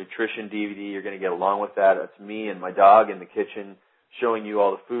Simple Nutrition DVD, you're going to get along with that. It's me and my dog in the kitchen showing you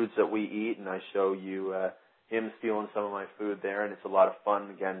all the foods that we eat, and I show you him stealing some of my food there, and it's a lot of fun.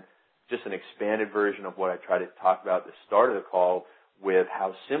 Again, just an expanded version of what I try to talk about at the start of the call with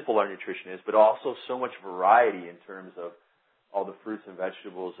how simple our nutrition is, but also so much variety in terms of all the fruits and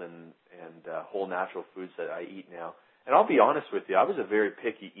vegetables and whole natural foods that I eat now. And I'll be honest with you, I was a very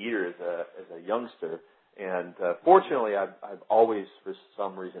picky eater as a youngster, and fortunately I've always, for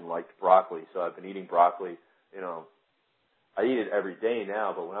some reason, liked broccoli, so I've been eating broccoli, I eat it every day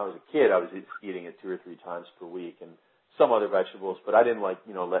now, but when I was a kid, I was eating it 2 or 3 times per week, and some other vegetables, but I didn't let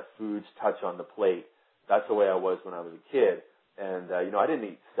foods touch on the plate. That's the way I was when I was a kid. And, I didn't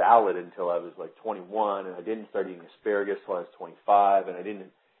eat salad until I was 21, and I didn't start eating asparagus until I was 25, and I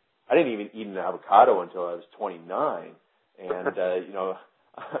didn't even eat an avocado until I was 29, and,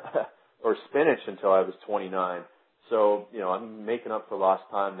 or spinach until I was 29. So, I'm making up for lost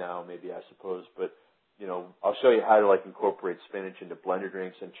time now, maybe, I suppose, but, I'll show you how to incorporate spinach into blender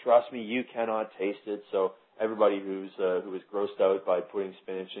drinks, and trust me, you cannot taste it. So everybody who is grossed out by putting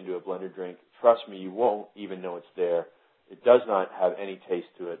spinach into a blender drink, trust me, you won't even know it's there. It does not have any taste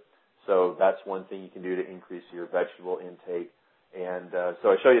to it. So that's one thing you can do to increase your vegetable intake. And so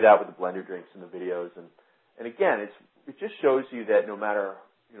I show you that with the blender drinks in the videos. And again, it just shows you that no matter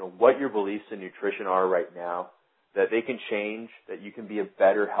what your beliefs in nutrition are right now, that they can change, that you can be a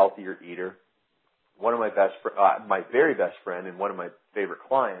better, healthier eater. One of my very best friend and one of my favorite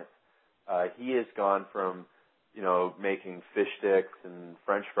clients, he has gone from making fish sticks and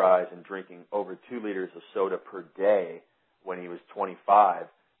French fries and drinking over 2 liters of soda per day when he was 25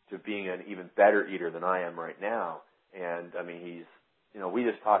 to being an even better eater than I am right now. And I mean, we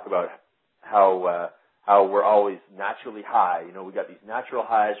just talk about how we're always naturally high. We got these natural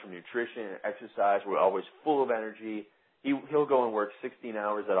highs from nutrition and exercise. We're always full of energy. He'll go and work 16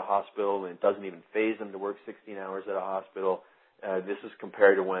 hours at a hospital, and it doesn't even faze him to work 16 hours at a hospital. This is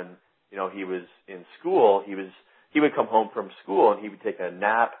compared to when he was in school. He would come home from school and he would take a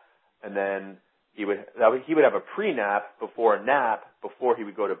nap, and then he would have a pre-nap before a nap before he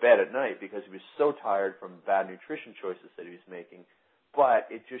would go to bed at night because he was so tired from bad nutrition choices that he was making. But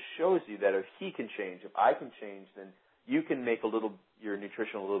it just shows you that if he can change, if I can change, then you can make your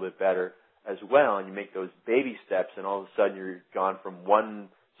nutrition a little bit better as well, and you make those baby steps, and all of a sudden you're gone from 1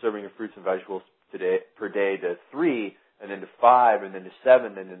 serving of fruits and vegetables per day to 3, and then to 5, and then to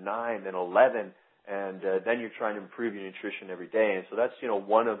 7, then to 9, then 11, and then you're trying to improve your nutrition every day. And so that's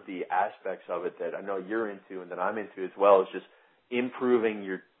one of the aspects of it that I know you're into and that I'm into as well, is just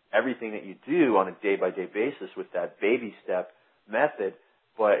improving everything that you do on a day-by-day basis with that baby step method.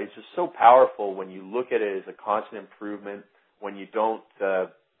 But it's just so powerful when you look at it as a constant improvement, when you don't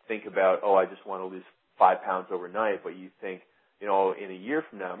think about, I just want to lose 5 pounds overnight, but you think, in a year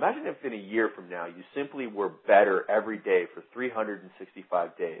from now, imagine if in a year from now you simply were better every day for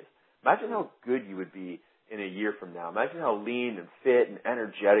 365 days. Imagine how good you would be in a year from now. Imagine how lean and fit and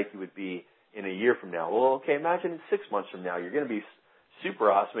energetic you would be in a year from now. Well, okay, imagine in 6 months from now you're going to be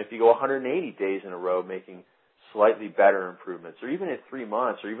super awesome if you go 180 days in a row making slightly better improvements, or even in 3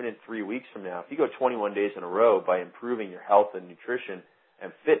 months, or even in 3 weeks from now. If you go 21 days in a row by improving your health and nutrition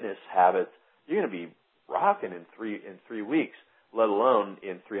and fitness habits, you're going to be rocking in three weeks, let alone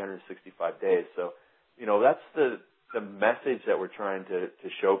in 365 days. So, that's the message that we're trying to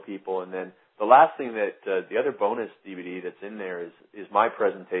show people. And then the last thing that the other bonus DVD that's in there is my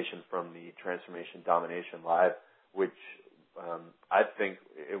presentation from the Transformation Domination Live, which I think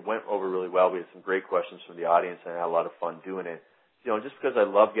it went over really well. We had some great questions from the audience, and I had a lot of fun doing it. Just because I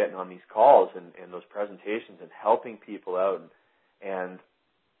love getting on these calls and those presentations and helping people out. And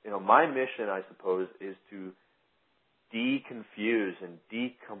my mission, I suppose, is to deconfuse and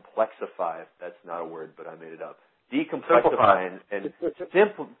decomplexify. That's not a word, but I made it up. Decomplexify and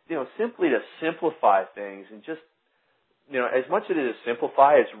simply to simplify things, and just, as much as it is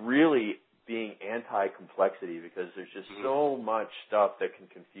simplify, it's really being anti-complexity, because there's just so much stuff that can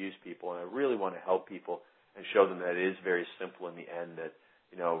confuse people, and I really want to help people and show them that it is very simple in the end, that,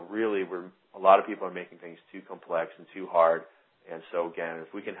 really a lot of people are making things too complex and too hard. And so again,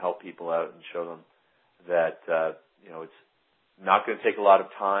 if we can help people out and show them that, it's not going to take a lot of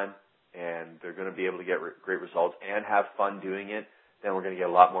time, and they're going to be able to get great results and have fun doing it, then we're going to get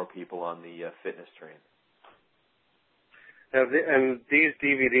a lot more people on the fitness train. And these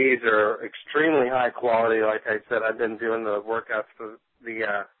DVDs are extremely high quality. Like I said, I've been doing the workouts for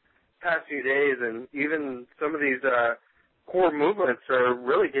the past few days, and even some of these core movements are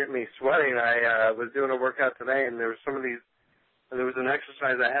really getting me sweating. I was doing a workout today, and there was an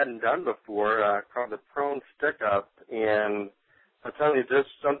exercise I hadn't done before called the prone stick-up, and I'm telling you, just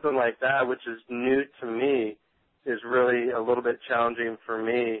something like that, which is new to me, is really a little bit challenging for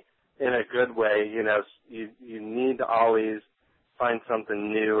me in a good way. You need to always find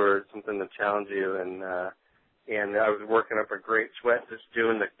something new or something to challenge you, and I was working up a great sweat just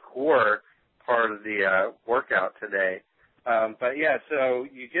doing the core part of the workout today. But yeah, so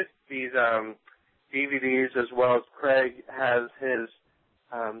you get these DVDs, as well as Craig has his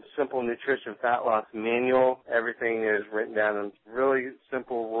Simple Nutrition Fat Loss Manual. Everything is written down in really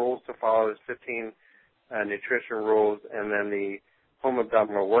simple rules to follow. There's 15 nutrition rules, and then the home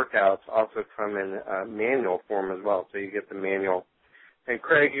abdominal workouts also come in manual form as well, so you get the manual. And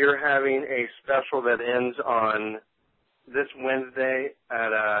Craig, you're having a special that ends on this Wednesday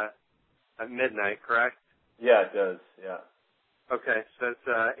at midnight, correct? Yeah, it does, yeah. Okay, so it's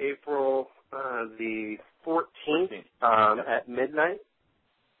April the 14th at midnight,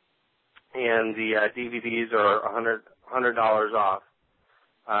 and the DVDs are $100 off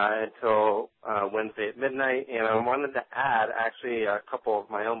until Wednesday at midnight. And I wanted to add actually a couple of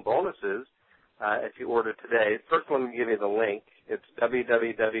my own bonuses if you order today. First one, to give you the link. It's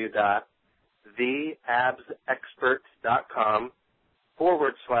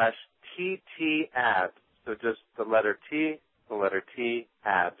theabsexpert.com/TTAbs. So just the letter T,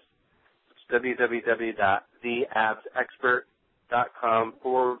 abs. It's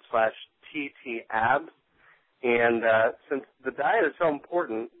www.theabsexpert.com/TTAbs. And since the diet is so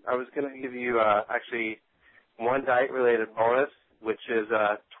important, I was going to give you actually one diet-related bonus, which is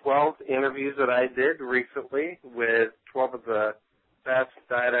 12 interviews that I did recently with 12 of the best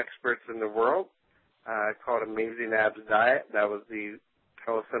diet experts in the world, called Amazing Abs Diet. That was the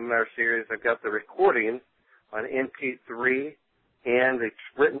teleseminar series. I've got the recordings on MP3 and the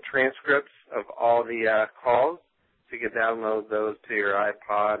written transcripts of all the calls, so you can download those to your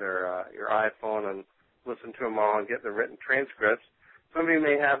iPod or your iPhone and listen to them all and get the written transcripts. Some of you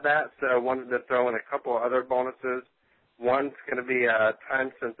may have that, so I wanted to throw in a couple other bonuses. One's going to be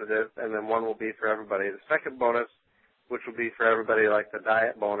time sensitive, and then one will be for everybody. The second bonus, which will be for everybody like the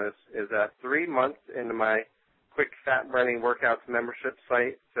diet bonus, is 3 months into my Quick Fat Burning Workouts membership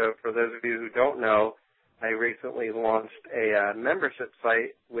site. So for those of you who don't know, I recently launched a membership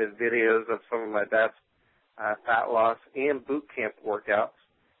site with videos of some of my best fat loss and boot camp workouts.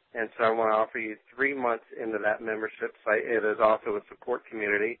 And so I want to offer you 3 months into that membership site. It is also a support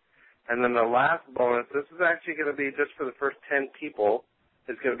community. And then the last bonus, this is actually going to be just for the first 10 people,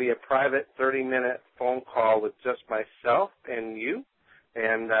 is going to be a private 30-minute phone call with just myself and you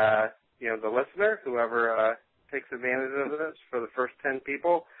and, the listener, whoever takes advantage of this. For the first 10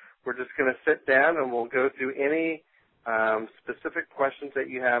 people, we're just going to sit down and we'll go through any specific questions that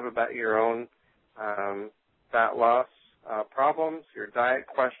you have about your own fat loss problems, your diet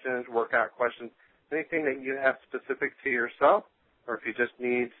questions, workout questions, anything that you have specific to yourself, or if you just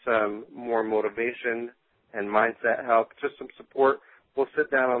need some more motivation and mindset help, just some support. We'll sit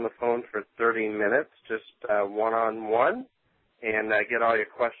down on the phone for 30 minutes, just one-on-one, and get all your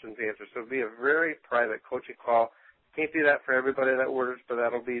questions answered. So it'll be a very private coaching call. Can't do that for everybody that orders, but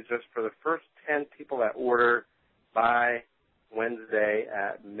that'll be just for the first 10 people that order by Wednesday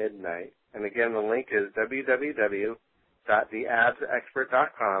at midnight. And again, the link is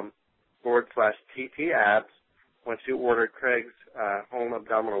www.theabsexpert.com/TTAbs. Once you order Craig's home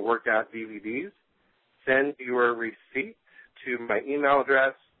abdominal workout DVDs, send your receipt to my email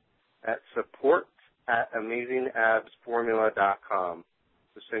address at support@amazingabsformula.com.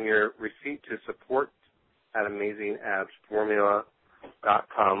 So send your receipt to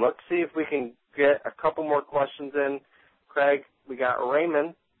support@amazingabsformula.com. Let's see if we can get a couple more questions in. Craig, we got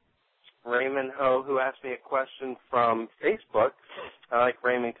Raymond Ho, who asked me a question from Facebook. I like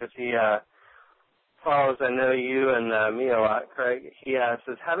Raymond because he follows, I know you and me a lot, Craig. He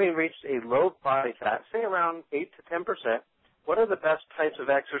says, having reached a low body fat, say around 8 to 10%, what are the best types of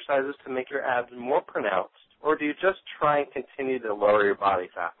exercises to make your abs more pronounced, or do you just try and continue to lower your body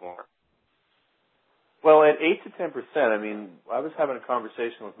fat more? Well, at 8 to 10%, I mean, I was having a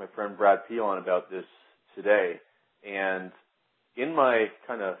conversation with my friend Brad Peelon about this today, and in my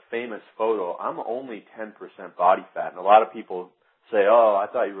kind of famous photo, I'm only 10% body fat, and a lot of people say, oh, I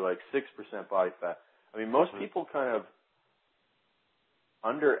thought you were like 6% body fat. I mean, most people kind of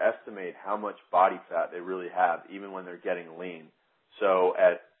underestimate how much body fat they really have, even when they're getting lean. So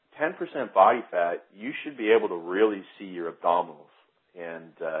at 10% body fat, you should be able to really see your abdominals.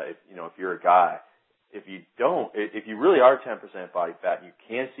 And if you're a guy, if you really are 10% body fat and you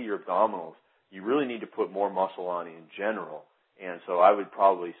can't see your abdominals, you really need to put more muscle on in general. And so I would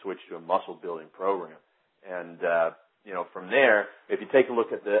probably switch to a muscle building program. And from there, if you take a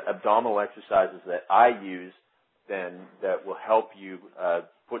look at the abdominal exercises that I use, then that will help you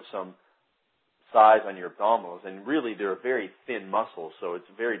put some size on your abdominals. And really, they're a very thin muscle, so it's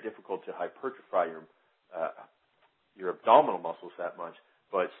very difficult to hypertrophy your abdominal muscles that much.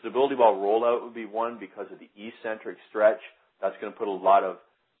 But stability ball rollout would be one because of the eccentric stretch. That's going to put a lot of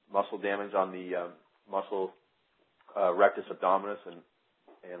muscle damage on the muscle rectus abdominis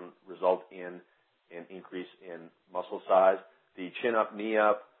and result in an increase in muscle size. The chin up, knee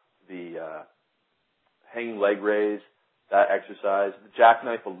up, the hanging leg raise, that exercise, the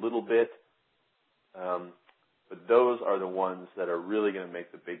jackknife a little bit, but those are the ones that are really going to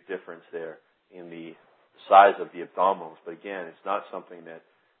make the big difference there in the size of the abdominals. But again, it's not something that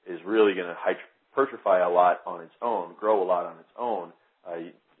is really going to hypertrophy a lot on its own, grow a lot on its own.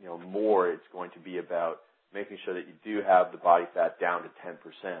 More it's going to be about making sure that you do have the body fat down to 10%,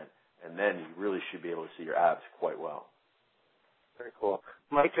 and then you really should be able to see your abs quite well. Very cool.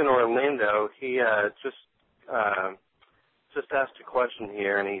 Mike in Orlando, he just asked a question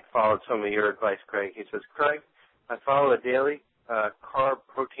here, and he followed some of your advice, Craig. He says, Craig, I follow a daily carb,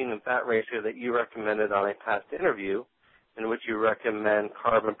 protein, and fat ratio that you recommended on a past interview, in which you recommend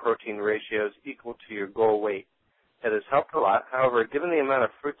carb and protein ratios equal to your goal weight. It has helped a lot. However, given the amount of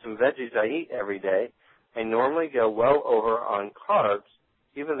fruits and veggies I eat every day, I normally go well over on carbs,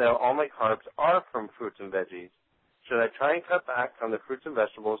 even though all my carbs are from fruits and veggies. Should I try and cut back on the fruits and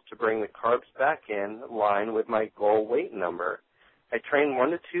vegetables to bring the carbs back in line with my goal weight number? I train 1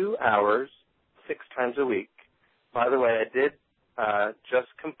 to 2 hours 6 times a week. By the way, I did just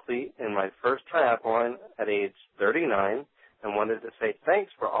complete in my first triathlon at age 39 and wanted to say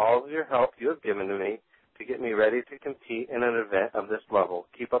thanks for all of your help you have given to me to get me ready to compete in an event of this level.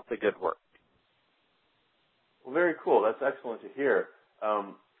 Keep up the good work. Well, very cool. That's excellent to hear.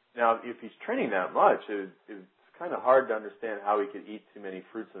 Now, if he's training that much, it's kind of hard to understand how he could eat too many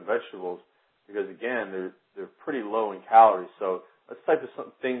fruits and vegetables because, again, they're pretty low in calories. So that's the type of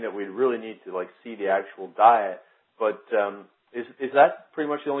something that we really need to, like, see the actual diet. But is that pretty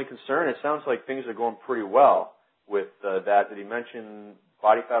much the only concern? It sounds like things are going pretty well with that. Did he mention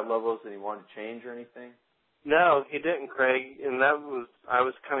body fat levels that he wanted to change or anything? No, he didn't, Craig, and I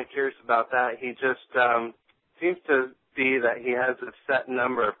was kind of curious about that. He just seems to be that he has a set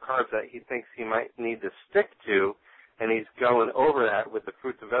number of carbs that he thinks he might need to stick to, and he's going over that with the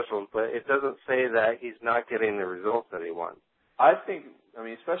fruits and vegetables, but it doesn't say that he's not getting the results that he wants. I think,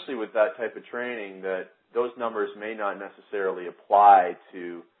 especially with that type of training, that those numbers may not necessarily apply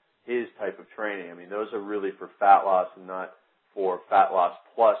to his type of training. Those are really for fat loss and not for fat loss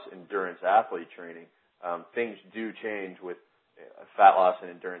plus endurance athlete training. Things do change with fat loss and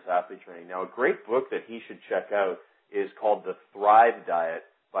endurance athlete training. Now, a great book that he should check out is called The Thrive Diet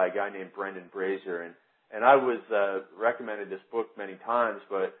by a guy named Brendan Brazier. And I was recommended this book many times,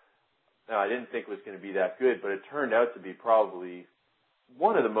 but I didn't think it was going to be that good. But it turned out to be probably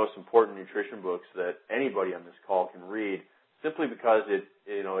one of the most important nutrition books that anybody on this call can read, simply because it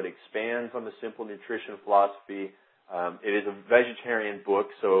expands on the simple nutrition philosophy. It is a vegetarian book,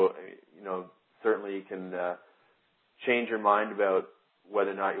 so certainly you can change your mind about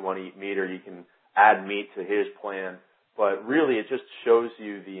whether or not you want to eat meat, or you can add meat to his plan. But really, it just shows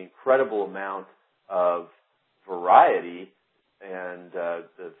you the incredible amount of variety and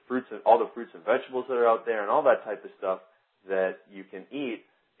all the fruits and vegetables that are out there, and all that type of stuff that you can eat.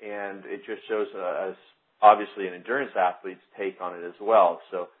 And it just shows us, obviously, an endurance athlete's take on it as well.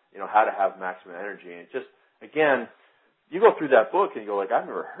 So, how to have maximum energy. And just, again, you go through that book and you go like, I've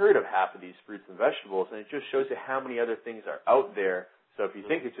never heard of half of these fruits and vegetables, and it just shows you how many other things are out there. So if you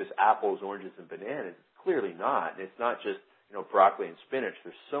think it's just apples, oranges, and bananas, it's clearly not. It's not just, broccoli and spinach.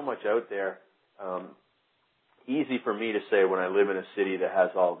 There's so much out there. Easy for me to say when I live in a city that has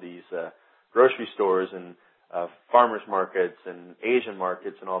all these grocery stores and farmers markets and Asian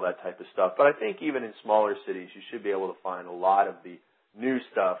markets and all that type of stuff. But I think even in smaller cities, you should be able to find a lot of the new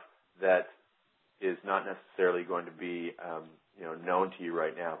stuff that is not necessarily going to be, known to you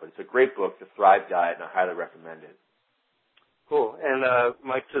right now. But it's a great book, The Thrive Diet, and I highly recommend it. Cool. And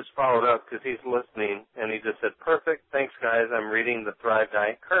Mike just followed up because he's listening, and he just said, perfect. Thanks, guys. I'm reading The Thrive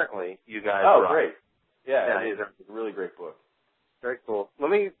Diet currently. You guys rock. Great. Yeah, it is a really great book. Very cool. Let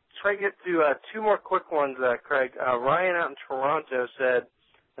me try to get to 2 more quick ones, Craig. Ryan out in Toronto said,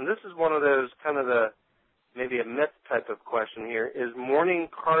 and this is one of those kind of maybe a myth type of question here, is morning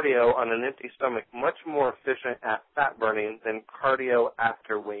cardio on an empty stomach much more efficient at fat burning than cardio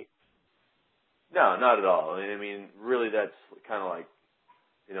after weight? No, not at all. Really that's kind of like,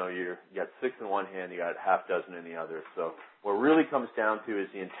 you got 6 in one hand, you got half dozen in the other. So what really comes down to is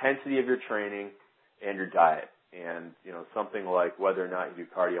the intensity of your training and your diet. And, something like whether or not you do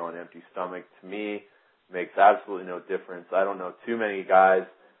cardio on an empty stomach, to me, makes absolutely no difference. I don't know too many guys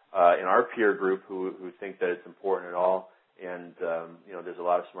in our peer group who think that it's important at all. And, there's a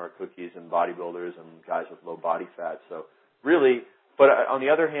lot of smart cookies and bodybuilders and guys with low body fat. So really, but on the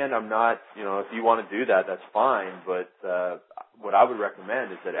other hand, I'm not, if you want to do that, that's fine. But what I would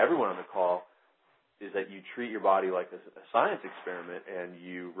recommend is that everyone on the call is that you treat your body like a science experiment, and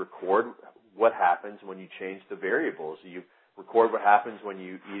you record what happens when you change the variables. You record what happens when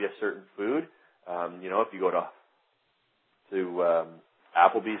you eat a certain food. If you go to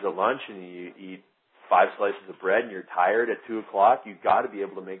Applebee's at lunch and you eat 5 slices of bread and you're tired at 2 o'clock, you've got to be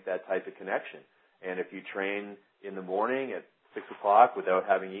able to make that type of connection. And if you train in the morning at 6 o'clock without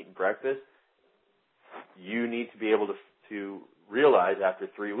having eaten breakfast, you need to be able to realize after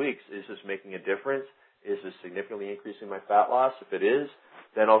 3 weeks, is this making a difference? Is this significantly increasing my fat loss? If it is,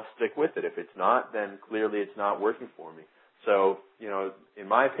 then I'll stick with it. If it's not, then clearly it's not working for me. So, in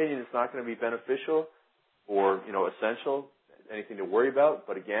my opinion, it's not going to be beneficial or, essential, anything to worry about.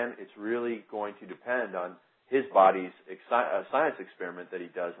 But again, it's really going to depend on his body's science experiment that he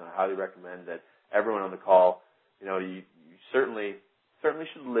does. And I highly recommend that everyone on the call, you certainly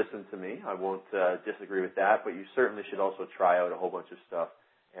should listen to me. I won't disagree with that, but you certainly should also try out a whole bunch of stuff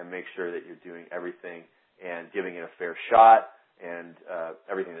and make sure that you're doing everything and giving it a fair shot and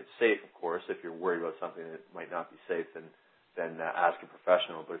everything that's safe, of course. If you're worried about something that might not be safe, then ask a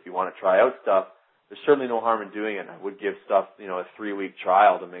professional. But if you want to try out stuff, there's certainly no harm in doing it. I would give stuff, a 3-week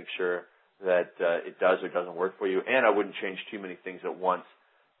trial to make sure that it does or doesn't work for you. And I wouldn't change too many things at once.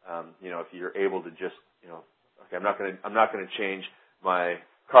 If you're able to just, okay, I'm not going to change my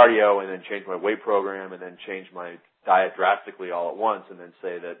cardio and then change my weight program and then change my diet drastically all at once and then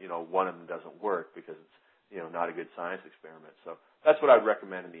say that, one of them doesn't work because it's, not a good science experiment. So that's what I'd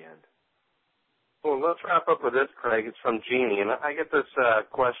recommend in the end. Well, let's wrap up with this, Craig. It's from Jeannie, and I get this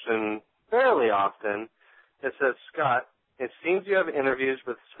question fairly often. It says, Scott, it seems you have interviews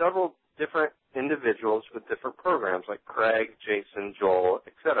with several different individuals with different programs, like Craig, Jason, Joel,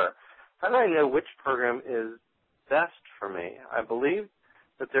 etc. How do I know which program is best for me? I believe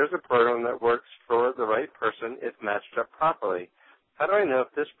that there's a program that works for the right person if matched up properly. How do I know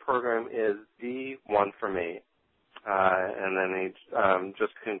if this program is the one for me? And then he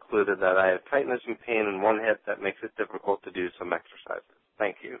just concluded that I have tightness and pain in one hip that makes it difficult to do some exercises.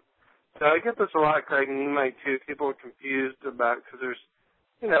 Thank you. So I get this a lot, Craig, and you might too. People are confused about, because there's,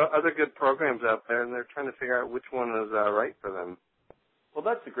 other good programs out there, and they're trying to figure out which one is right for them. Well,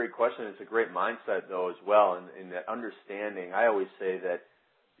 that's a great question. It's a great mindset, though, as well, and in that understanding. I always say that,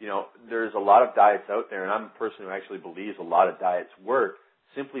 there's a lot of diets out there, and I'm a person who actually believes a lot of diets work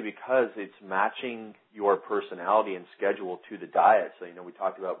simply because it's matching your personality and schedule to the diet. So, we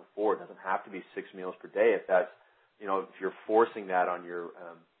talked about before, it doesn't have to be 6 meals per day. If that's, if you're forcing that on your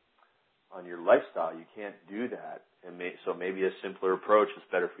lifestyle, you can't do that. And so maybe a simpler approach is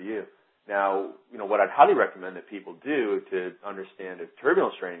better for you. Now, what I'd highly recommend that people do to understand if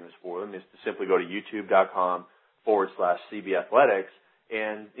turbulence training is for them is to simply go to youtube.com/CBAthletics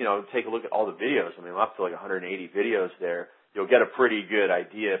and, take a look at all the videos. I'm up to like 180 videos there. You'll get a pretty good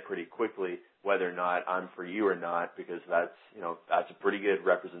idea pretty quickly whether or not I'm for you or not, because that's a pretty good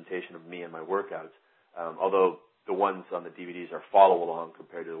representation of me and my workouts. Although the ones on the DVDs are follow along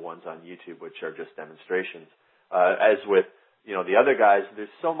compared to the ones on YouTube, which are just demonstrations. As with, the other guys, there's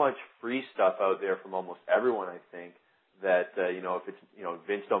so much free stuff out there from almost everyone, I think, that, if it's,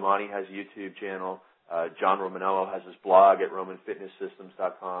 Vince Domani has a YouTube channel, John Romanello has his blog at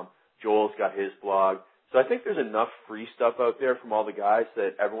RomanFitnessSystems.com, Joel's got his blog. So I think there's enough free stuff out there from all the guys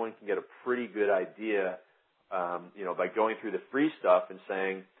that everyone can get a pretty good idea, by going through the free stuff and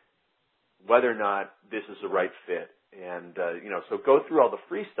saying whether or not this is the right fit. And, so go through all the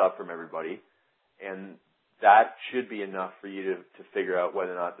free stuff from everybody, and that should be enough for you to figure out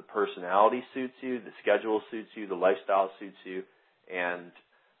whether or not the personality suits you, the schedule suits you, the lifestyle suits you, and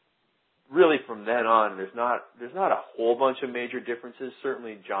really from then on, there's not a whole bunch of major differences.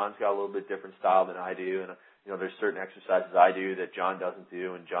 Certainly, John's got a little bit different style than I do, and there's certain exercises I do that John doesn't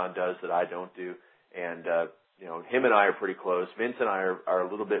do, and John does that I don't do, and him and I are pretty close. Vince and I are a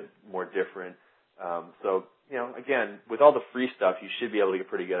little bit more different. So again, with all the free stuff, you should be able to get a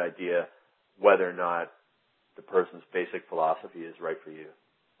pretty good idea whether or not the person's basic philosophy is right for you.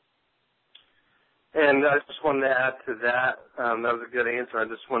 And I just wanted to add to that. That was a good answer. I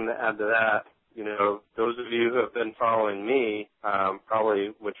just wanted to add to that. Those of you who have been following me,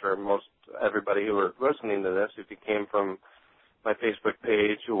 probably, which are most everybody who are listening to this, if you came from my Facebook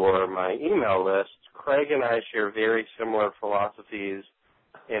page or my email list, Craig and I share very similar philosophies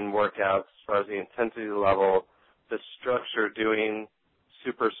in workouts as far as the intensity level, the structure, doing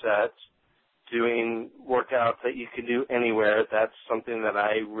supersets, doing workouts that you can do anywhere. That's something that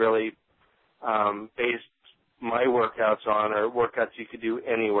I really based my workouts on, or workouts you could do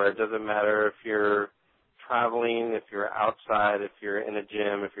anywhere. It doesn't matter if you're traveling, if you're outside, if you're in a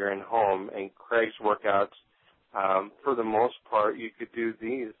gym, if you're in home. And Craig's workouts, for the most part, you could do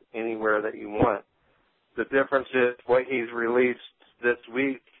these anywhere that you want. The difference is what he's released this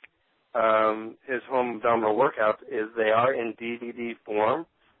week, his home abdominal workouts, is they are in DVD form,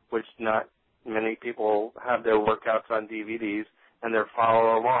 which not many people have their workouts on DVDs, and they're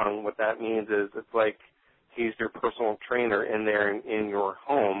follow along. What that means is it's like he's your personal trainer in there in your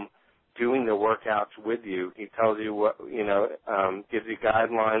home doing the workouts with you. He tells you what, gives you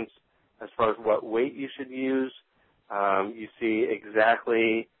guidelines as far as what weight you should use. You see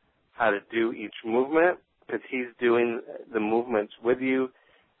exactly how to do each movement because he's doing the movements with you.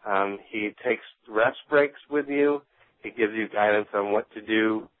 He takes rest breaks with you. He gives you guidance on what to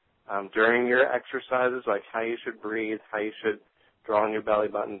do during your exercises, like how you should breathe, how you should draw on your belly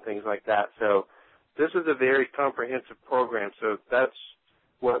button, things like that. So this is a very comprehensive program. So that's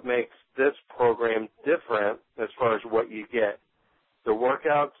what makes this program different as far as what you get. The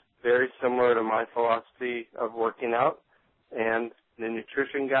workouts, very similar to my philosophy of working out, and the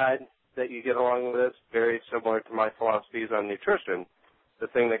nutrition guide that you get along with this, very similar to my philosophies on nutrition. The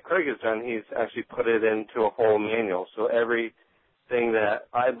thing that Craig has done, he's actually put it into a whole manual. So everything that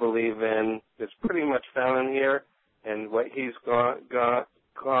I believe in is pretty much found in here, and what he's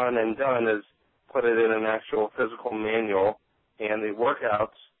gone and done is put it in an actual physical manual, and the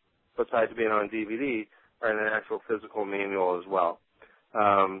workouts, besides being on DVD, are in an actual physical manual as well.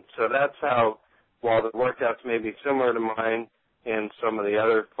 So that's how, while the workouts may be similar to mine and some of the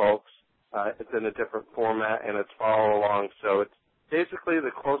other folks, it's in a different format and it's follow along. So it's basically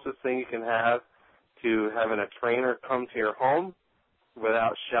the closest thing you can have to having a trainer come to your home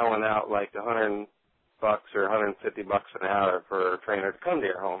without shelling out like $100 or $150 an hour for a trainer to come to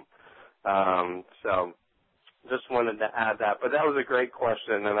your home. So just wanted to add that. But that was a great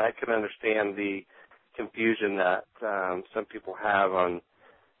question, and I can understand the confusion that some people have on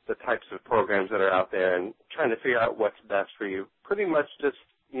the types of programs that are out there and trying to figure out what's best for you. Pretty much just,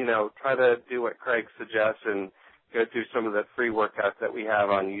 try to do what Craig suggests and go through some of the free workouts that we have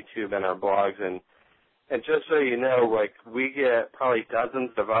on YouTube and our blogs. And just so you know, like, we get probably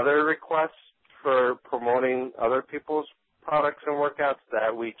dozens of other requests for promoting other people's products and workouts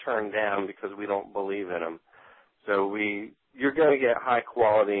that we turn down because we don't believe in them. So you're going to get high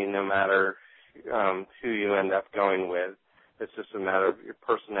quality no matter who you end up going with. It's just a matter of your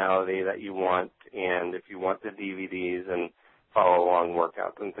personality that you want, and if you want the DVDs and follow along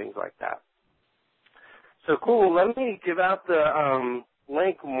workouts and things like that. So cool. Let me give out the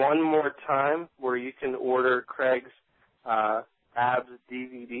link one more time where you can order Craig's abs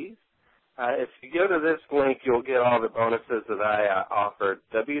DVDs. If you go to this link, you'll get all the bonuses that I offered.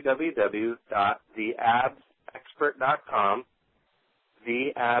 www.theabsexpert.com,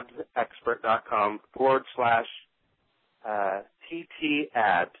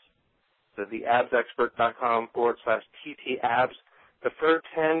 theabsexpert.com/TTABS. So theabsexpert.com/TTABS. The first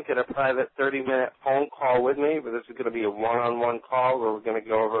 10 get a private 30-minute phone call with me, but this is going to be a one-on-one call where we're going to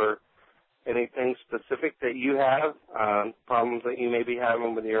go over anything specific that you have, problems that you may be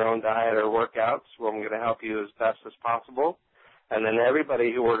having with your own diet or workouts, where I'm going to help you as best as possible. And then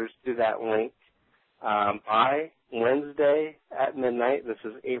everybody who orders through that link by Wednesday at midnight, this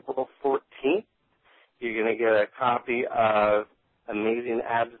is April 14th, you're going to get a copy of Amazing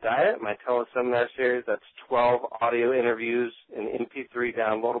Abs Diet, my teleseminar series. That's 12 audio interviews in MP3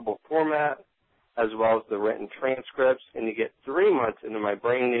 downloadable format, as well as the written transcripts. And you get 3 months into my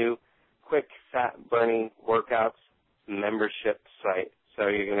brand new quick fat-burning workouts membership site. So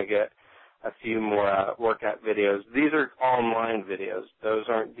you're going to get a few more workout videos. These are online videos. Those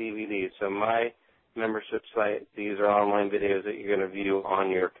aren't DVDs. So my membership site, these are online videos that you're going to view on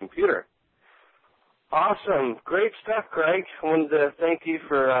your computer. Awesome. Great stuff, Craig. I wanted to thank you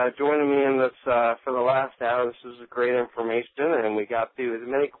for joining me in this for the last hour. This was great information, and we got through as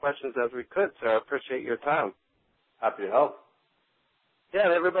many questions as we could, so I appreciate your time. Happy to help. Yeah,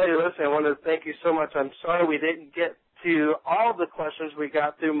 and everybody listening, I wanted to thank you so much. I'm sorry we didn't get to all the questions. We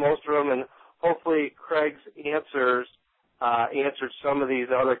got through most of them, and hopefully Craig's answered some of these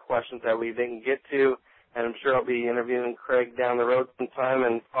other questions that we didn't get to. And I'm sure I'll be interviewing Craig down the road sometime.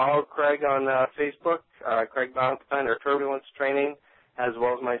 And follow Craig on Facebook, Craig Ballantyne, or Turbulence Training, as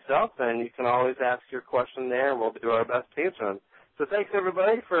well as myself. And you can always ask your question there, and we'll do our best to answer them. So thanks,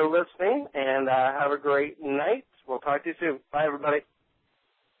 everybody, for listening, and have a great night. We'll talk to you soon. Bye, everybody.